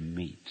future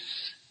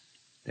meets,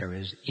 there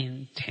is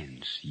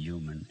intense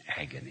human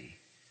agony.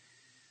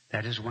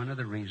 That is one of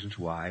the reasons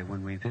why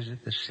when we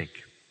visit the sick,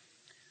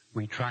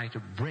 we try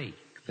to break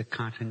the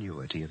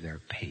continuity of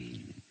their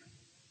pain.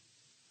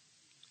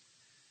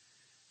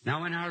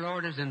 Now when our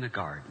Lord is in the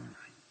garden,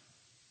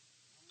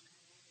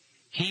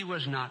 he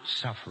was not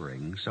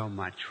suffering so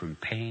much from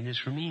pain as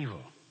from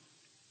evil.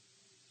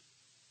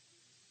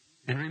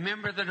 And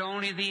remember that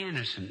only the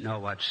innocent know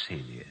what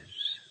sin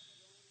is.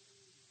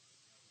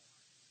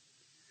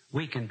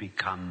 We can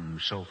become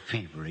so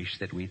feverish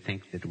that we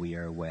think that we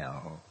are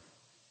well.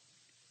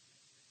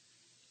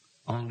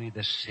 Only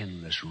the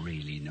sinless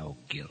really know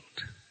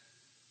guilt.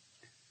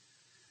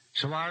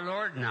 So our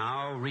Lord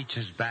now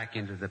reaches back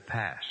into the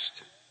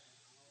past,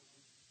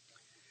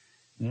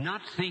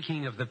 not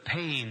thinking of the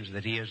pains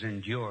that he has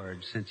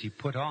endured since he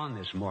put on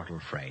this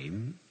mortal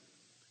frame,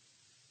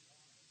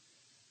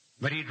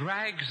 but he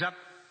drags up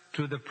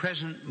to the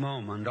present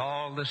moment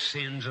all the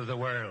sins of the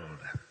world.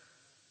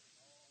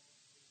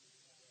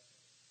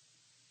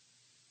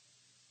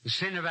 The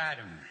sin of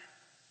Adam.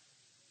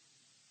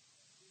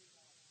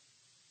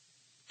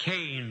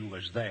 Cain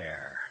was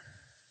there,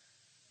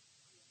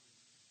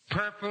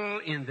 purple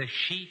in the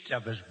sheet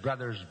of his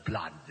brother's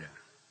blood.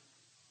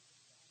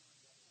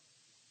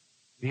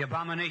 The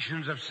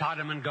abominations of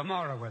Sodom and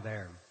Gomorrah were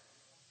there.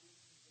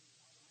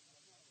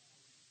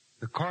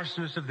 The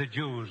coarseness of the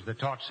Jews that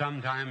taught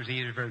sometimes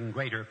even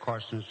greater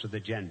coarseness to the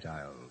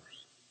Gentiles.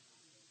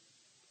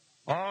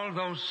 All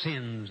those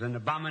sins and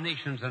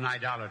abominations and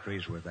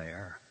idolatries were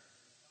there.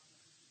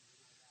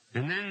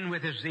 And then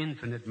with his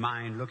infinite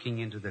mind looking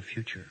into the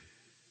future,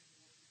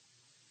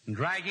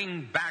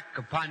 dragging back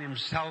upon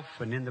himself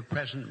and in the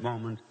present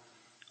moment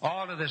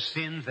all of the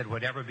sins that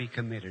would ever be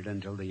committed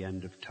until the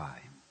end of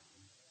time.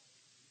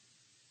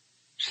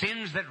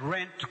 Sins that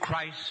rent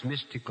Christ's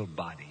mystical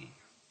body.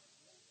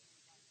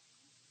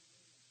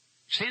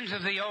 Sins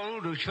of the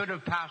old who should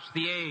have passed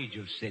the age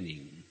of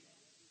sinning.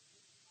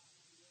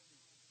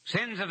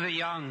 Sins of the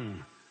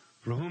young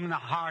for whom the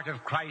heart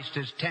of Christ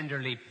is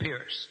tenderly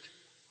pierced.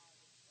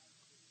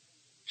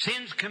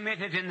 Sins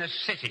committed in the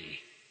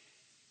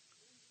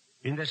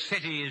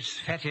city's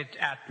fetid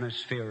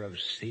atmosphere of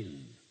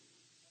sin.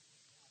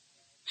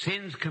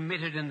 Sins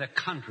committed in the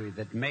country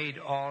that made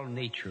all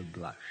nature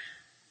blush.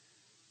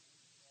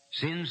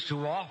 Sins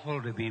too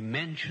awful to be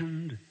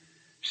mentioned,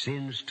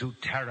 sins too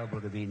terrible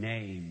to be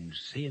named.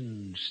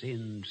 Sin,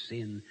 sin,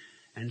 sin.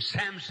 And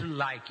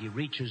Samson-like, he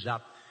reaches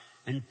up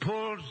and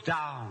pulls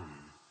down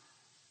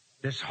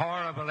this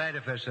horrible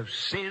edifice of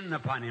sin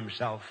upon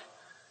himself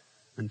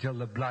until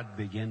the blood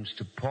begins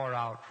to pour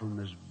out from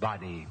his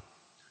body,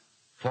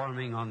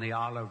 forming on the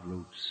olive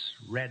roots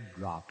red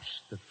drops,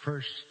 the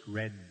first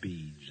red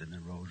beads in the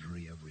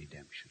rosary of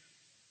redemption.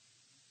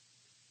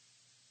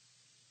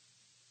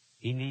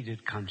 He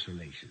needed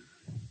consolation.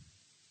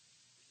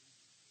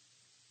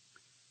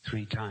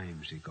 3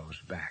 times he goes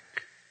back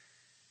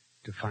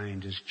to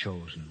find his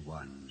chosen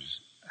ones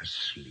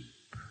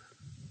asleep.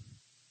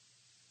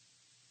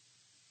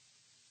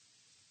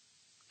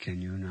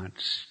 Can you not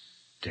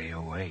stay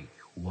awake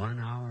 1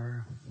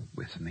 hour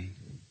with me?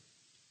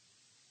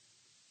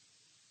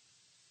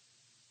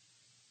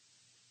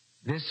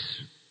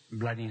 This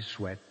bloody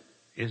sweat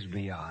is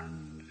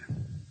beyond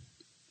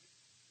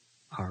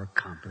our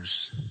compass.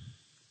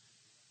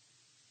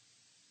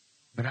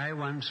 But I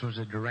once was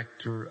a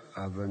director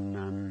of a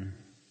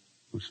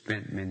who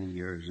spent many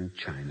years in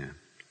China.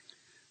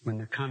 When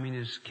the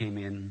communists came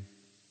in,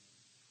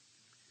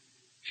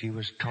 she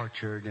was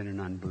tortured in an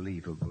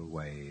unbelievable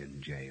way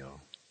in jail.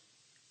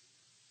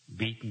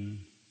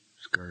 Beaten,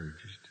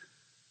 scourged,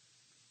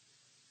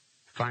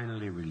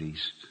 finally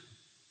released.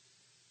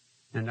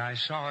 And I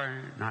saw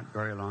her not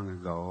very long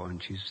ago,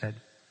 and she said,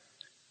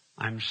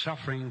 I'm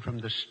suffering from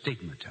the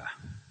stigmata,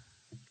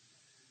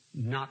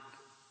 not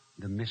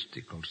the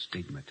mystical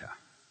stigmata.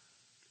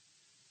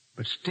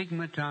 But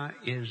stigmata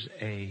is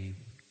a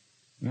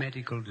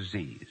medical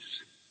disease.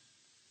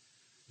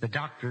 The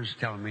doctors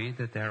tell me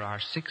that there are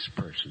 6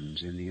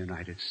 persons in the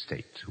United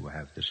States who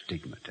have the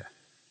stigmata,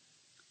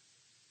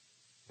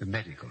 the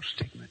medical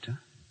stigmata.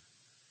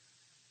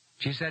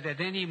 She said, at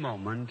any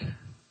moment,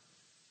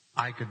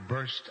 I could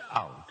burst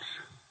out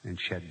and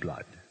shed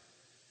blood.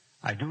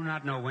 I do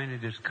not know when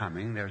it is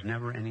coming. There's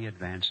never any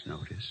advance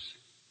notice.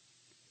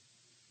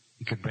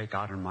 It could break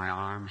out in my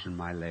arms and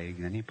my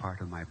leg, any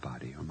part of my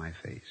body or my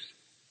face.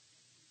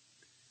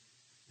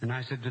 And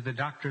I said, do the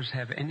doctors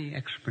have any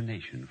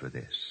explanation for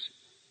this?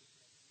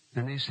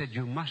 And they said,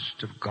 you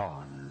must have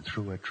gone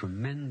through a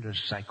tremendous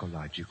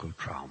psychological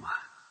trauma.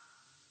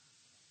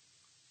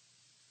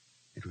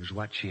 It was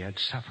what she had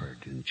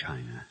suffered in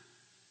China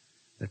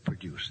that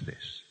produced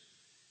this.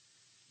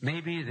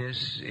 Maybe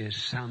this is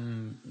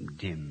some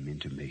dim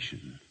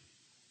intimation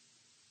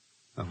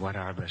of what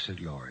our blessed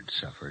Lord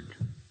suffered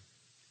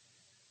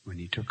when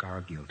he took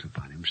our guilt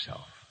upon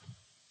himself.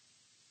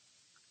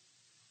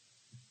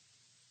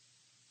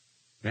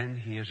 Then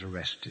he is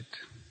arrested.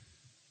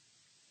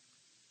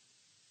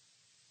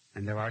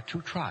 And there are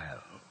 2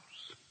 trials,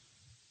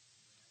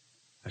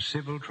 a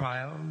civil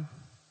trial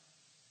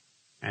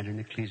and an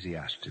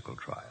ecclesiastical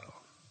trial.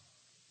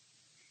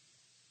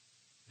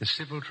 The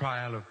civil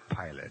trial of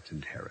Pilate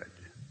and Herod,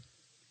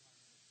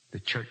 the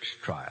church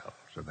trials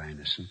of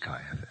Annas and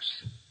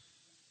Caiaphas.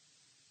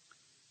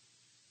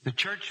 The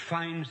church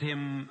finds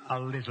him a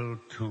little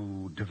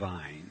too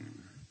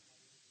divine.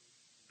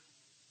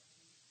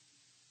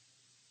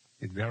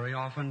 It very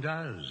often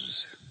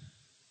does.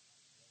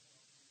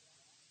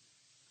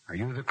 Are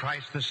you the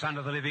Christ, the Son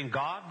of the living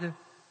God?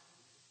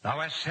 Thou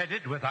hast said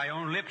it with thy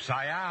own lips,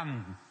 I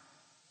am.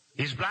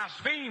 He's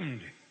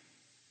blasphemed.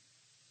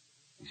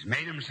 He's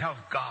made himself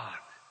God.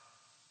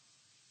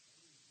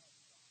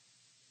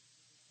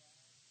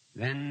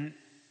 Then,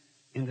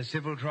 in the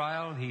civil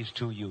trial, he's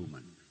too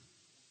human.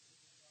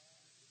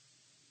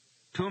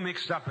 Too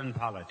mixed up in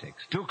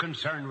politics. Too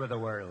concerned with the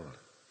world.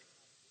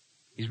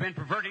 He's been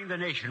perverting the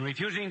nation,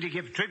 refusing to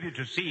give tribute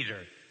to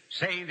Caesar,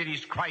 saying that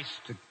he's Christ,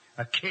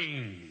 a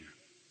king.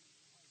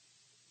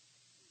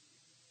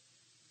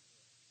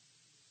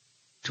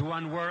 Too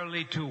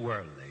unworldly,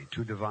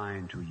 too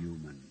divine, too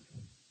human.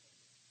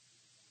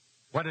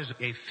 What is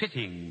a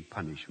fitting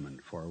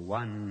punishment for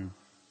one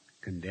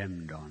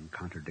condemned on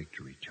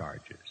contradictory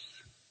charges?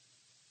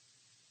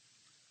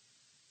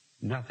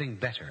 Nothing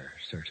better,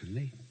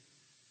 certainly,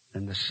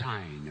 than the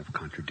sign of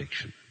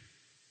contradiction,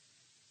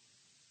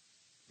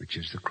 which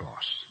is the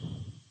cross.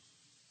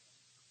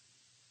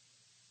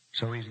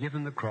 So he's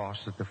given the cross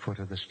at the foot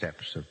of the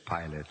steps of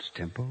Pilate's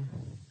temple.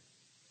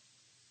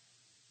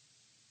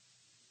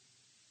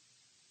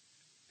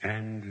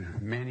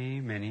 And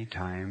many, many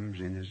times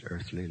in his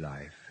earthly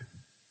life,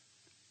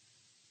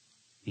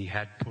 he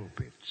had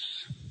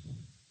pulpits.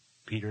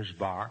 Peter's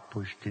bark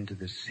pushed into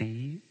the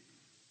sea,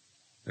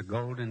 the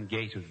golden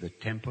gate of the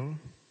temple,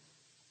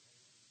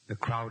 the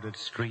crowded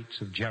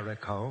streets of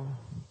Jericho,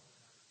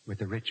 with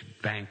the rich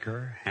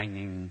banker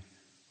hanging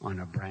on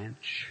a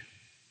branch.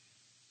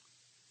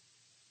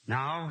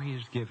 Now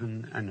he's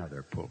given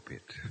another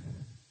pulpit.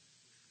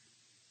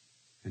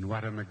 And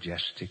what a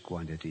majestic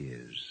one it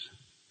is,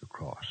 the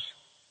cross.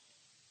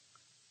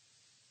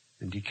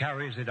 And he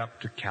carries it up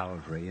to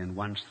Calvary, and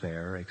once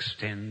there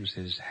extends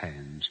his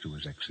hands to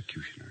his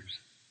executioners.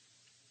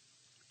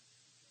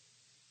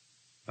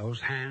 Those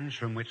hands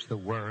from which the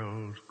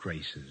world's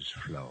graces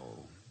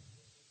flow.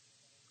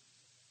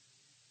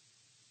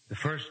 The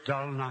first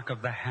dull knock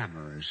of the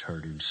hammer is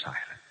heard in silence.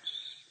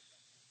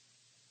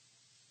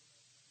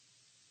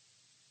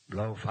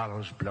 Blow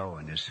follows blow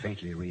and is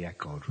faintly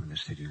re-echoed from the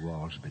city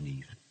walls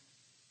beneath.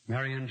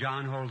 Mary and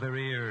John hold their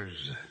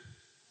ears.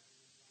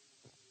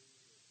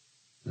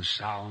 The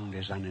sound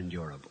is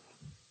unendurable.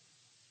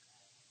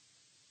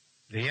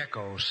 The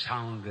echo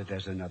sounded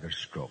as another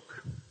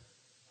stroke.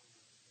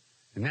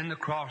 And then the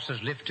cross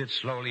is lifted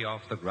slowly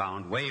off the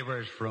ground,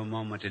 wavers for a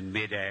moment in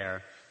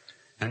midair,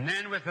 and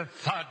then with a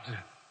thud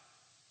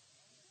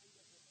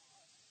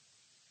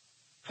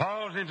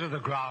falls into the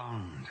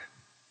ground.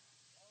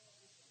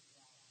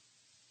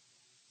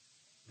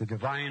 The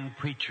divine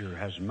preacher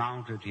has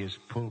mounted his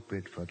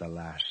pulpit for the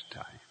last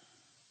time.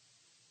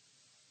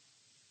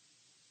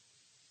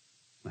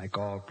 Like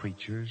all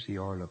preachers, he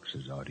o'erlooks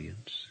his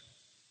audience.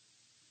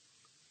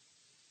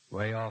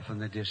 Way off in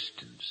the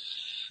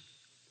distance,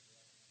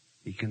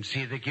 he can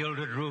see the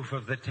gilded roof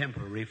of the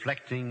temple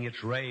reflecting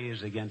its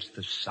rays against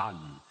the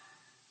sun,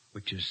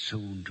 which is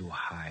soon to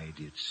hide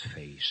its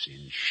face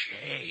in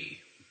shame.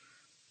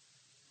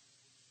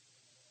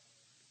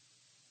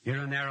 Here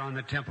and there on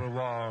the temple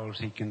walls,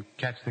 he can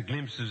catch the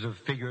glimpses of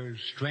figures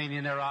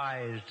straining their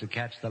eyes to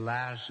catch the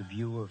last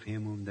view of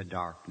him whom the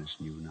darkness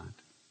knew not.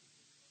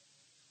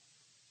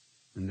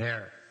 And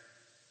there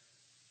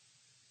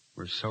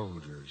were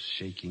soldiers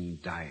shaking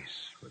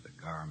dice for the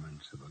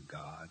garments of a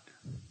god.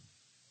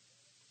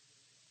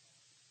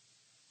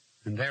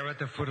 And there at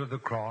the foot of the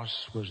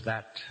cross was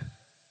that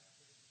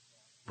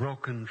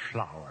broken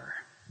flower,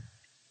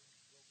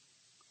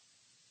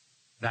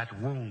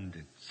 that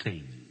wounded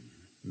thing,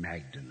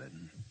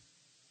 Magdalene,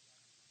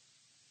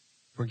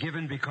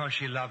 forgiven because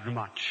she loved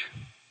much.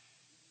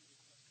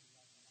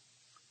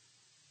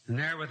 And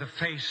there with a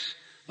face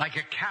like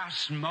a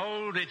cast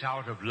molded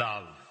out of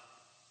love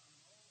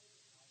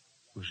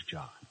was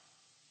John.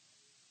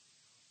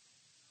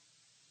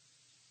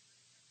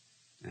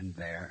 And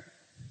there,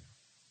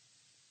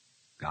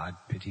 God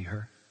pity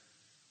her,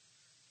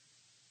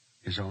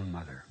 his own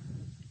mother,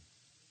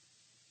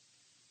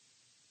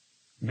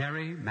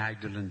 Mary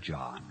Magdalene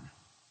John,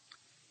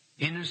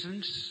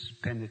 innocence,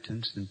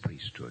 penitence, and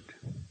priesthood.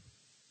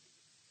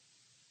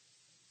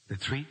 The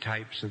three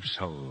types of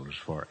souls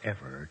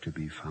forever to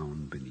be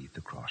found beneath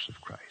the cross of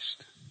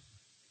Christ.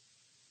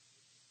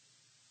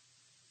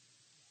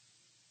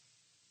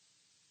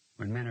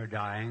 When men are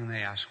dying,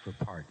 they ask for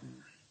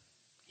pardon.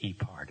 He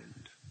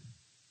pardoned.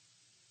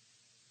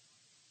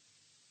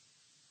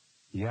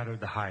 He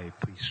uttered the high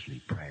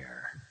priestly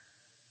prayer.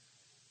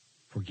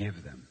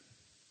 Forgive them,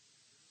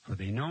 for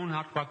they know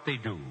not what they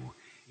do.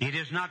 It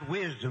is not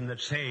wisdom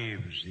that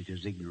saves, it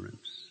is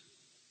ignorance.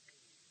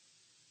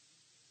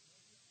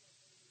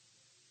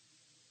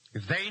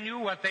 If they knew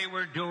what they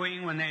were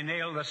doing when they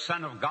nailed the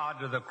Son of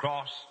God to the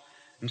cross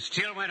and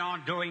still went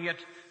on doing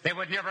it, they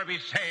would never be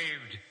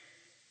saved.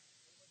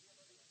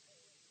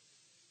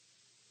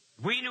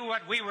 If we knew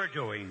what we were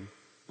doing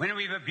when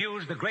we've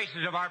abused the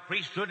graces of our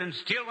priesthood and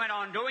still went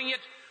on doing it,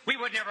 we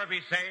would never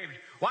be saved.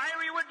 Why,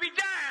 we would be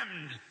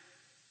damned.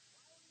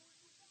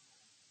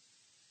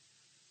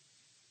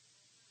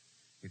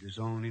 It is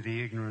only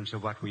the ignorance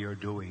of what we are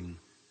doing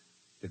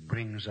that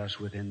brings us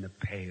within the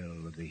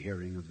pale of the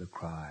hearing of the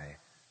cry,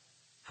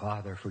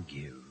 Father,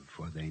 forgive,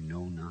 for they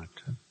know not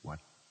what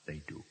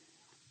they do.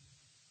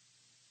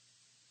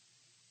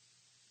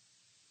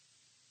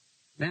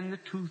 Then the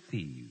two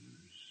thieves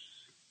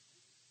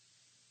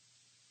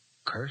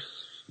curse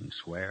and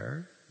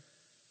swear.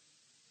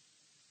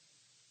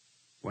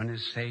 One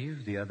is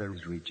saved, the other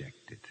is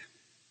rejected.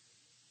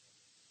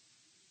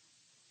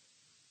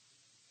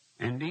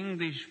 And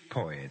English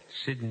poet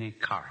Sidney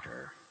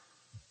Carter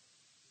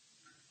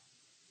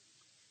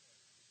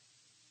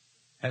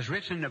has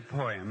written a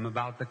poem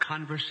about the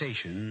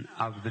conversation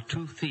of the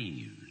two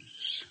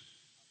thieves,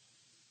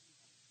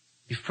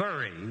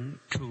 referring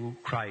to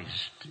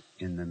Christ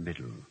in the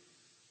middle.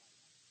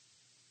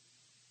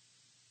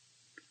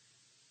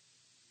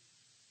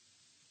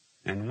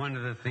 And one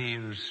of the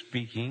thieves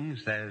speaking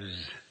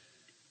says,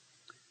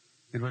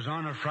 "It was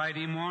on a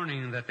Friday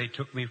morning that they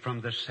took me from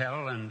the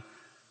cell, and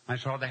I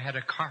saw they had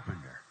a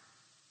carpenter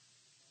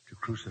to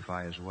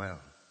crucify as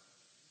well."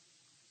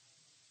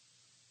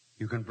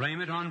 You can blame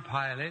it on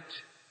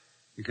Pilate.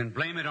 You can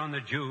blame it on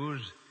the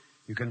Jews.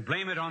 You can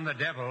blame it on the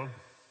devil.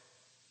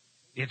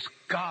 It's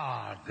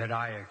God that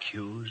I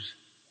accuse.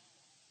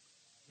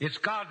 It's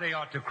God they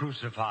ought to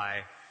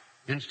crucify.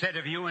 Instead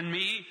of you and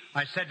me,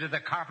 I said to the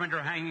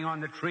carpenter hanging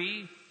on the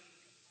tree.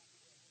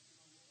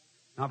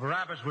 Now,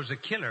 Barabbas was a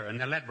killer, and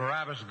they let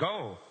Barabbas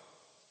go.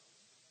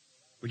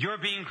 But you're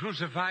being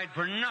crucified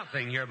for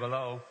nothing here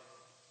below.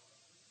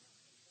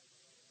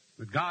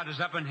 But God is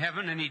up in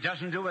heaven, and He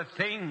doesn't do a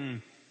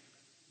thing.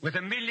 With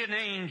 1,000,000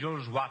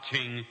 angels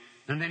watching,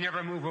 and they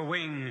never move a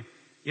wing.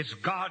 It's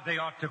God they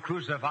ought to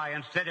crucify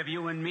instead of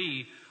you and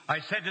me. I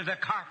said to the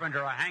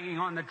carpenter hanging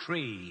on the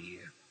tree.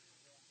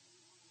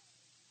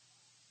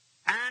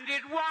 And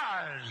it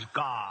was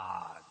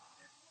God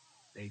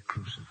they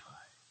crucified.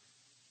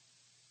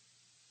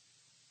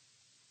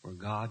 For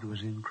God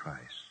was in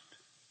Christ,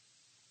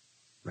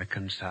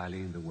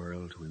 reconciling the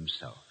world to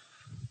Himself.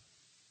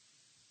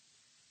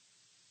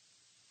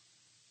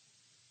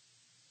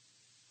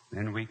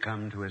 Then we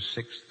come to a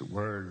sixth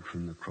word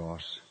from the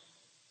cross.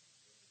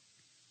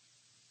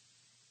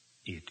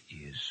 It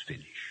is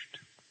finished.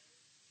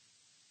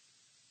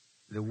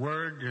 The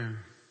word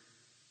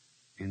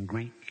in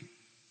Greek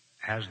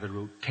has the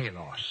root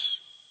telos,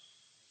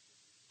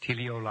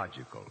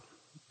 teleological.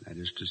 That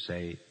is to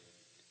say,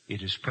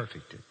 it is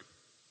perfected.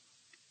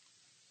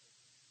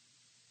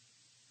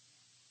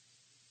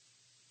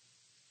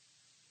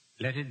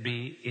 Let it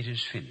be, it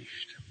is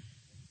finished.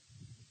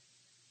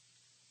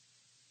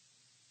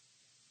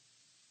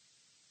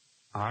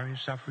 Are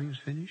His sufferings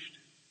finished?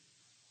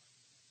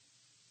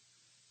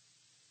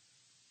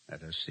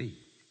 Let us see.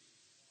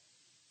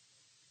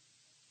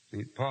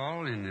 St.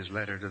 Paul, in his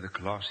letter to the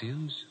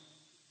Colossians,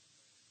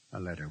 a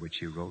letter which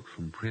he wrote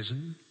from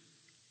prison,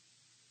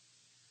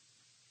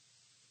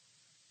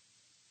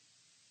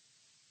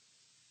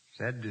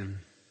 said,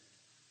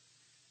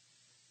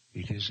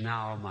 "It is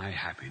now my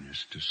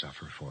happiness to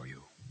suffer for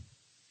you.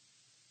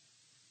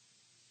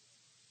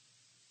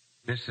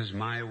 This is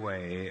my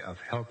way of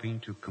helping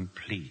to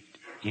complete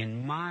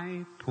in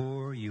my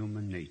poor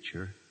human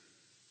nature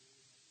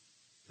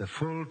the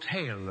full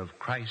tale of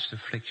Christ's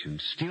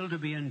afflictions, still to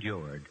be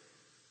endured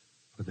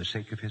for the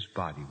sake of his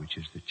body, which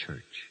is the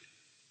church.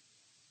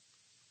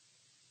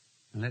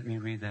 And let me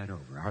read that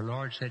over. Our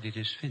Lord said it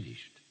is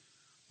finished.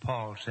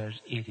 Paul says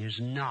it is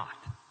not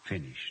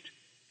finished.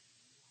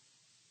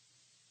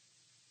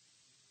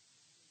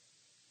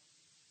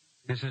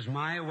 This is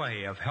my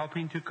way of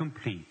helping to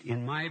complete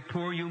in my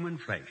poor human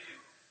flesh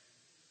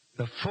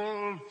the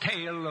full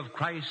tale of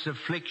Christ's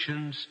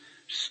afflictions,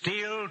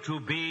 still to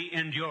be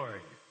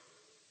endured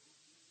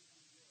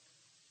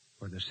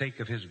for the sake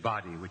of his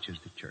body, which is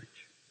the church.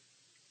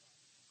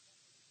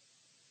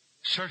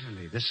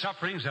 Certainly, the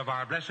sufferings of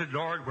our blessed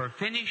Lord were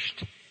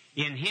finished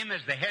in him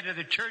as the head of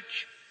the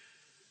church,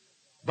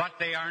 but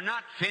they are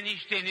not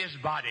finished in his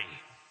body.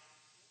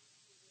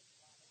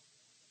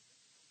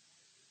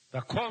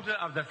 The quota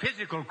of the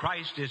physical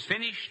Christ is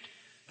finished.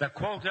 The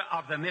quota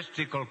of the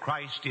mystical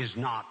Christ is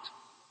not.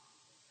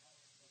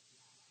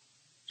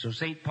 So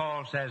St.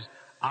 Paul says,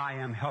 I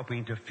am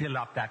helping to fill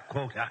up that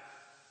quota.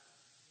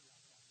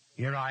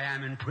 Here I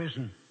am in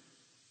prison,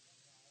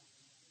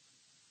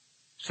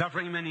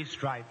 suffering many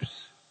stripes,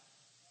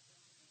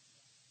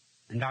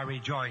 and I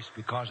rejoice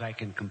because I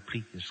can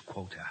complete this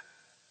quota.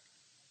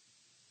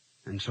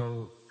 And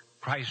so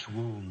Christ's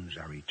wounds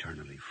are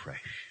eternally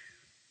fresh.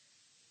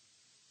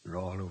 They're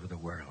all over the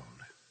world.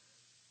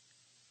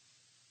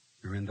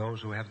 They're in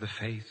those who have the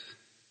faith,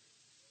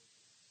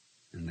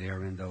 and they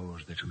are in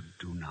those that who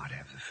do not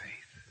have the faith.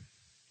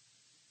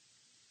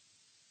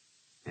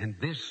 And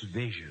this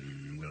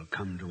vision will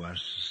come to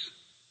us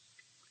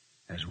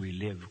as we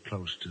live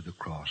close to the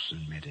cross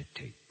and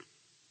meditate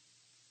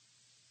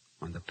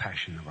on the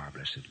passion of our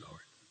blessed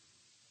Lord.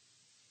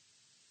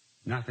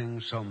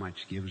 Nothing so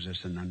much gives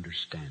us an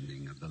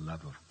understanding of the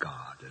love of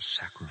God as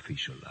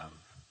sacrificial love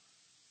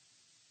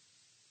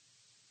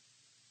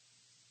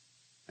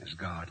as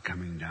God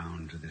coming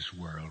down to this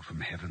world from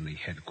heavenly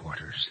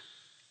headquarters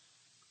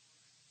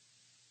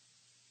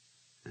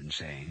and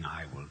saying,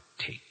 I will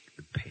take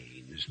the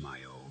pain as my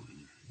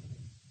own.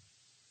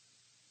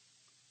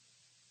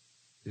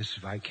 This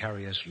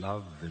vicarious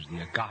love is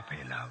the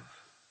agape love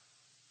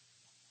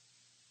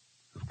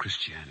of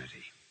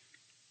Christianity.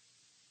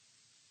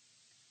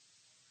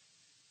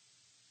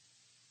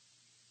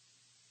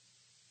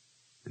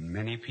 And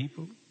many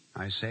people,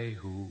 I say,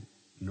 who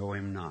know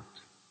him not,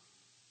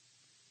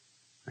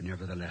 are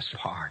nevertheless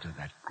part of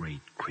that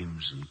great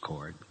crimson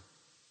cord.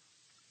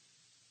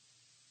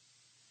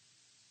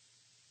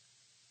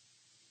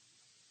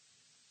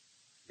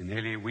 In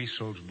Elie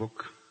Wiesel's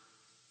book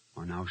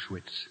on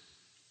Auschwitz,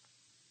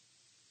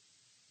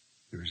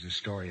 there is the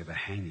story of a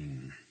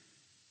hanging.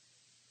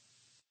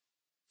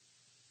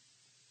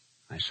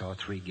 I saw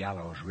 3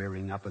 gallows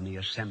rearing up in the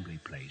assembly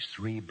place,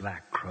 3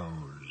 black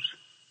crows.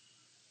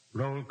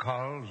 Roll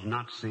calls,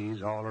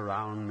 Nazis all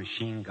around,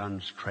 machine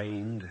guns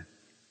trained.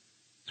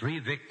 3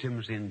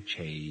 victims in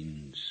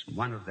chains,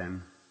 one of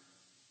them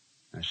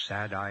a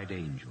sad-eyed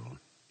angel.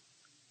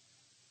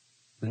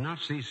 The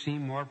Nazis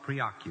seemed more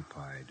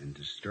preoccupied and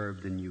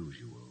disturbed than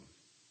usual.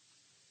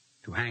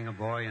 To hang a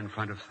boy in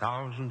front of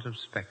thousands of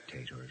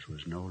spectators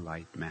was no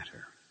light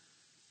matter.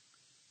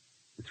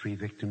 The 3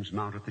 victims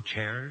mounted the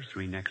chairs,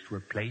 3 next were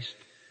placed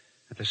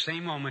at the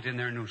same moment in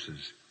their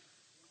nooses.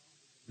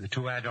 The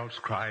 2 adults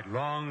cried,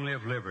 "Long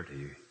live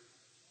liberty!"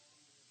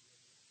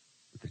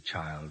 But the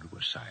child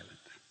was silent.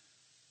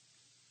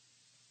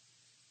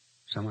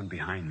 Someone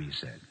behind me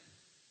said,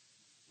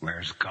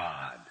 "Where's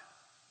God?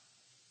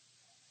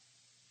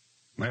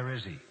 Where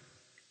is he?"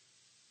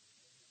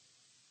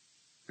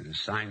 At a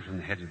sign from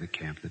the head of the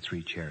camp, the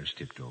 3 chairs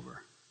tipped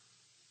over.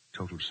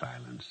 Total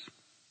silence.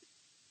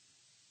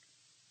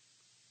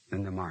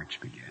 Then the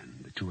march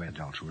began. The 2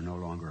 adults were no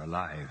longer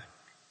alive.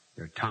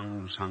 Their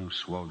tongues hung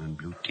swollen,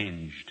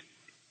 blue-tinged.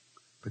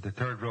 But the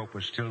 3rd rope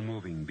was still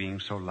moving, being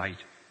so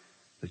light,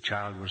 the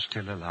child was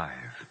still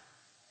alive.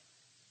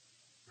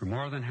 For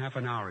more than half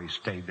an hour he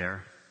stayed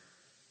there,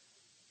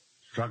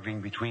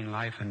 struggling between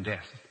life and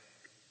death,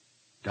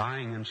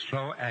 dying in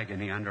slow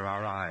agony under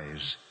our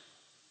eyes.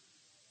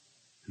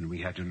 And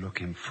we had to look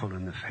him full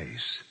in the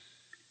face.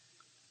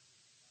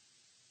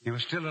 He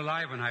was still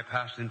alive when I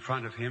passed in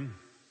front of him.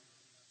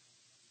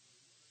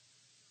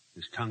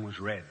 His tongue was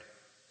red.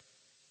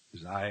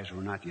 His eyes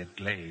were not yet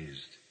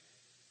glazed.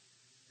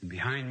 And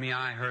behind me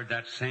I heard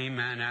that same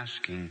man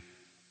asking,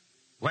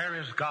 "Where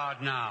is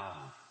God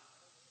now?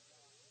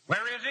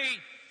 Where is he?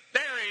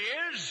 There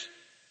he is,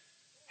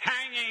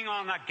 hanging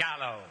on the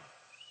gallows."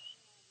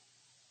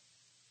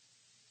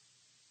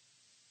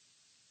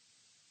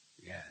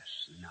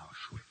 Yes, in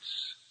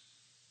Auschwitz.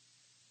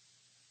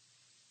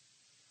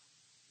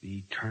 The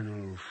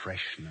eternal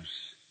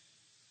freshness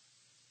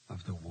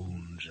of the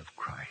wounds of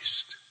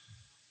Christ.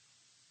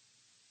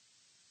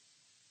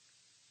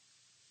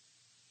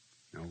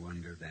 No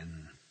wonder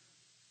then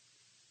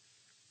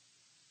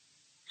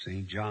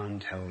St. John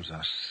tells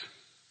us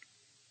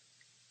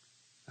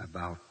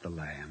about the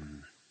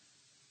Lamb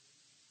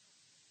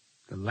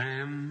the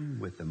Lamb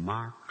with the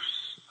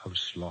marks of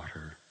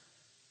slaughter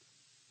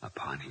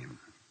upon him.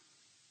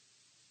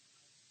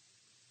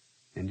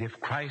 And if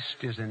Christ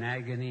is in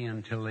agony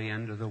until the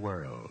end of the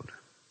world,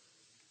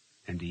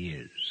 and he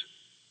is,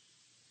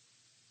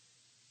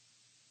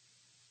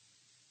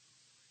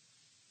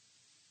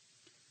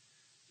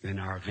 then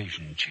our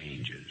vision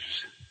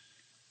changes.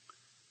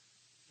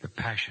 The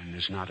Passion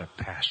is not a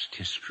past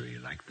history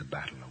like the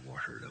Battle of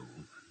Waterloo.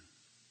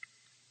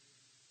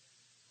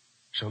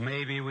 So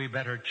maybe we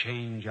better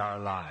change our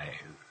lives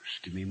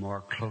to be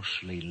more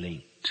closely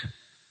linked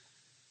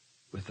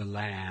with the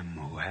Lamb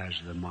who has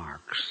the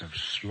marks of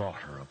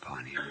slaughter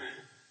upon him.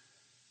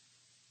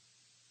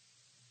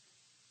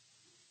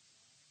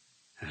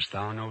 Hast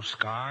thou no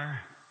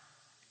scar?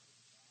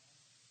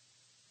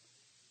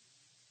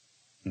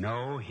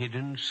 No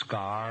hidden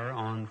scar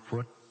on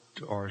foot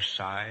or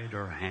side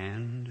or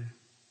hand?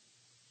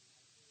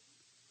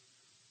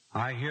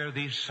 I hear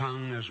thee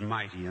sung as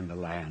mighty in the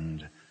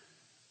land.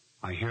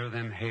 I hear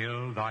them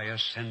hail thy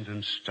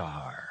ascendant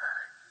star.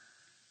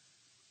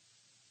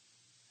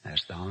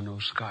 Hast thou no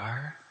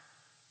scar?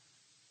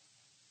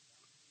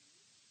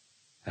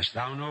 Hast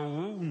thou no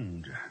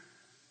wound?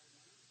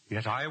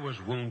 Yet I was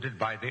wounded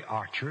by the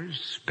archers,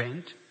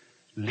 spent,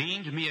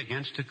 leaned me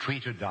against a tree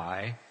to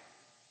die,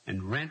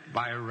 and rent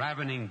by a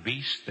ravening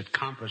beast that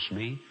compassed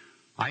me,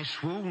 I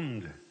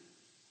swooned.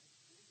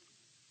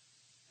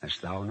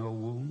 Hast thou no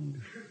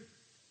wound?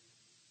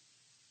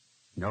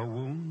 No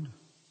wound?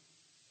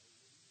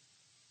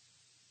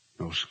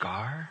 No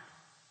scar?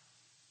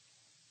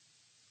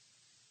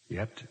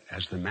 Yet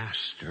as the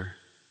master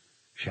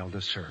shall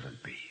the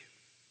servant be.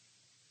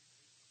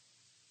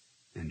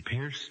 And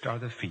pierced are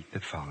the feet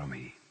that follow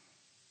me.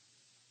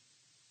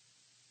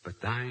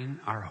 But thine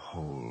are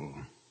whole.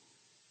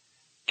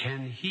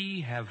 Can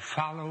he have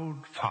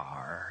followed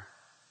far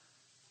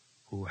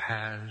who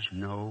has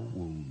no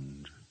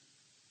wound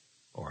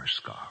or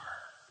scar?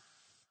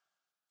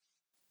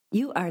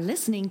 You are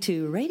listening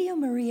to Radio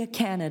Maria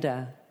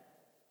Canada.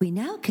 We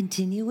now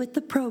continue with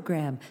the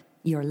program,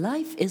 Your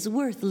Life is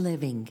Worth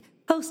Living,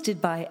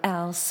 hosted by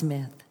Al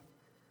Smith.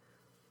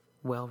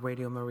 Well,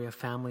 Radio Maria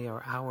family,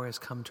 our hour has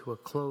come to a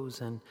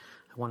close, and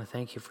I want to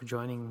thank you for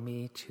joining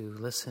me to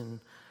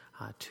listen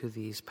to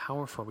these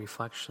powerful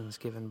reflections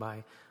given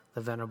by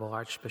the Venerable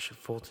Archbishop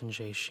Fulton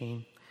J.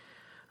 Sheen.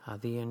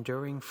 The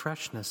enduring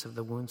freshness of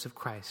the wounds of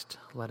Christ.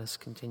 Let us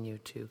continue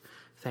to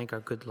thank our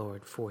good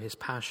Lord for his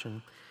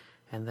passion,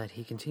 and that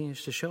he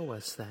continues to show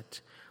us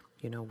that,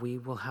 we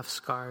will have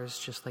scars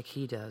just like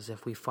he does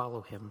if we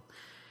follow him.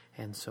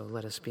 And so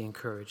let us be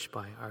encouraged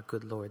by our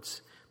good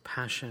Lord's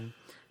passion,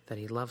 that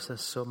he loves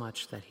us so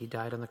much that he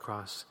died on the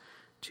cross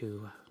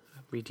to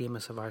redeem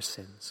us of our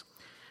sins.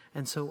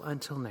 And so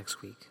until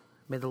next week,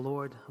 may the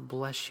Lord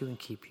bless you and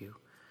keep you.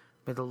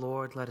 May the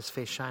Lord let his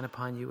face shine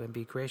upon you and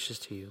be gracious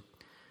to you.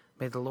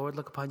 May the Lord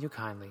look upon you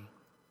kindly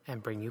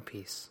and bring you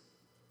peace.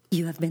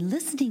 You have been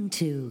listening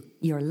to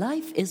Your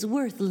Life is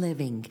Worth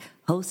Living,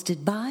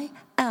 hosted by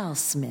Al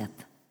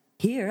Smith,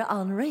 here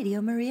on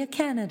Radio Maria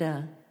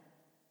Canada.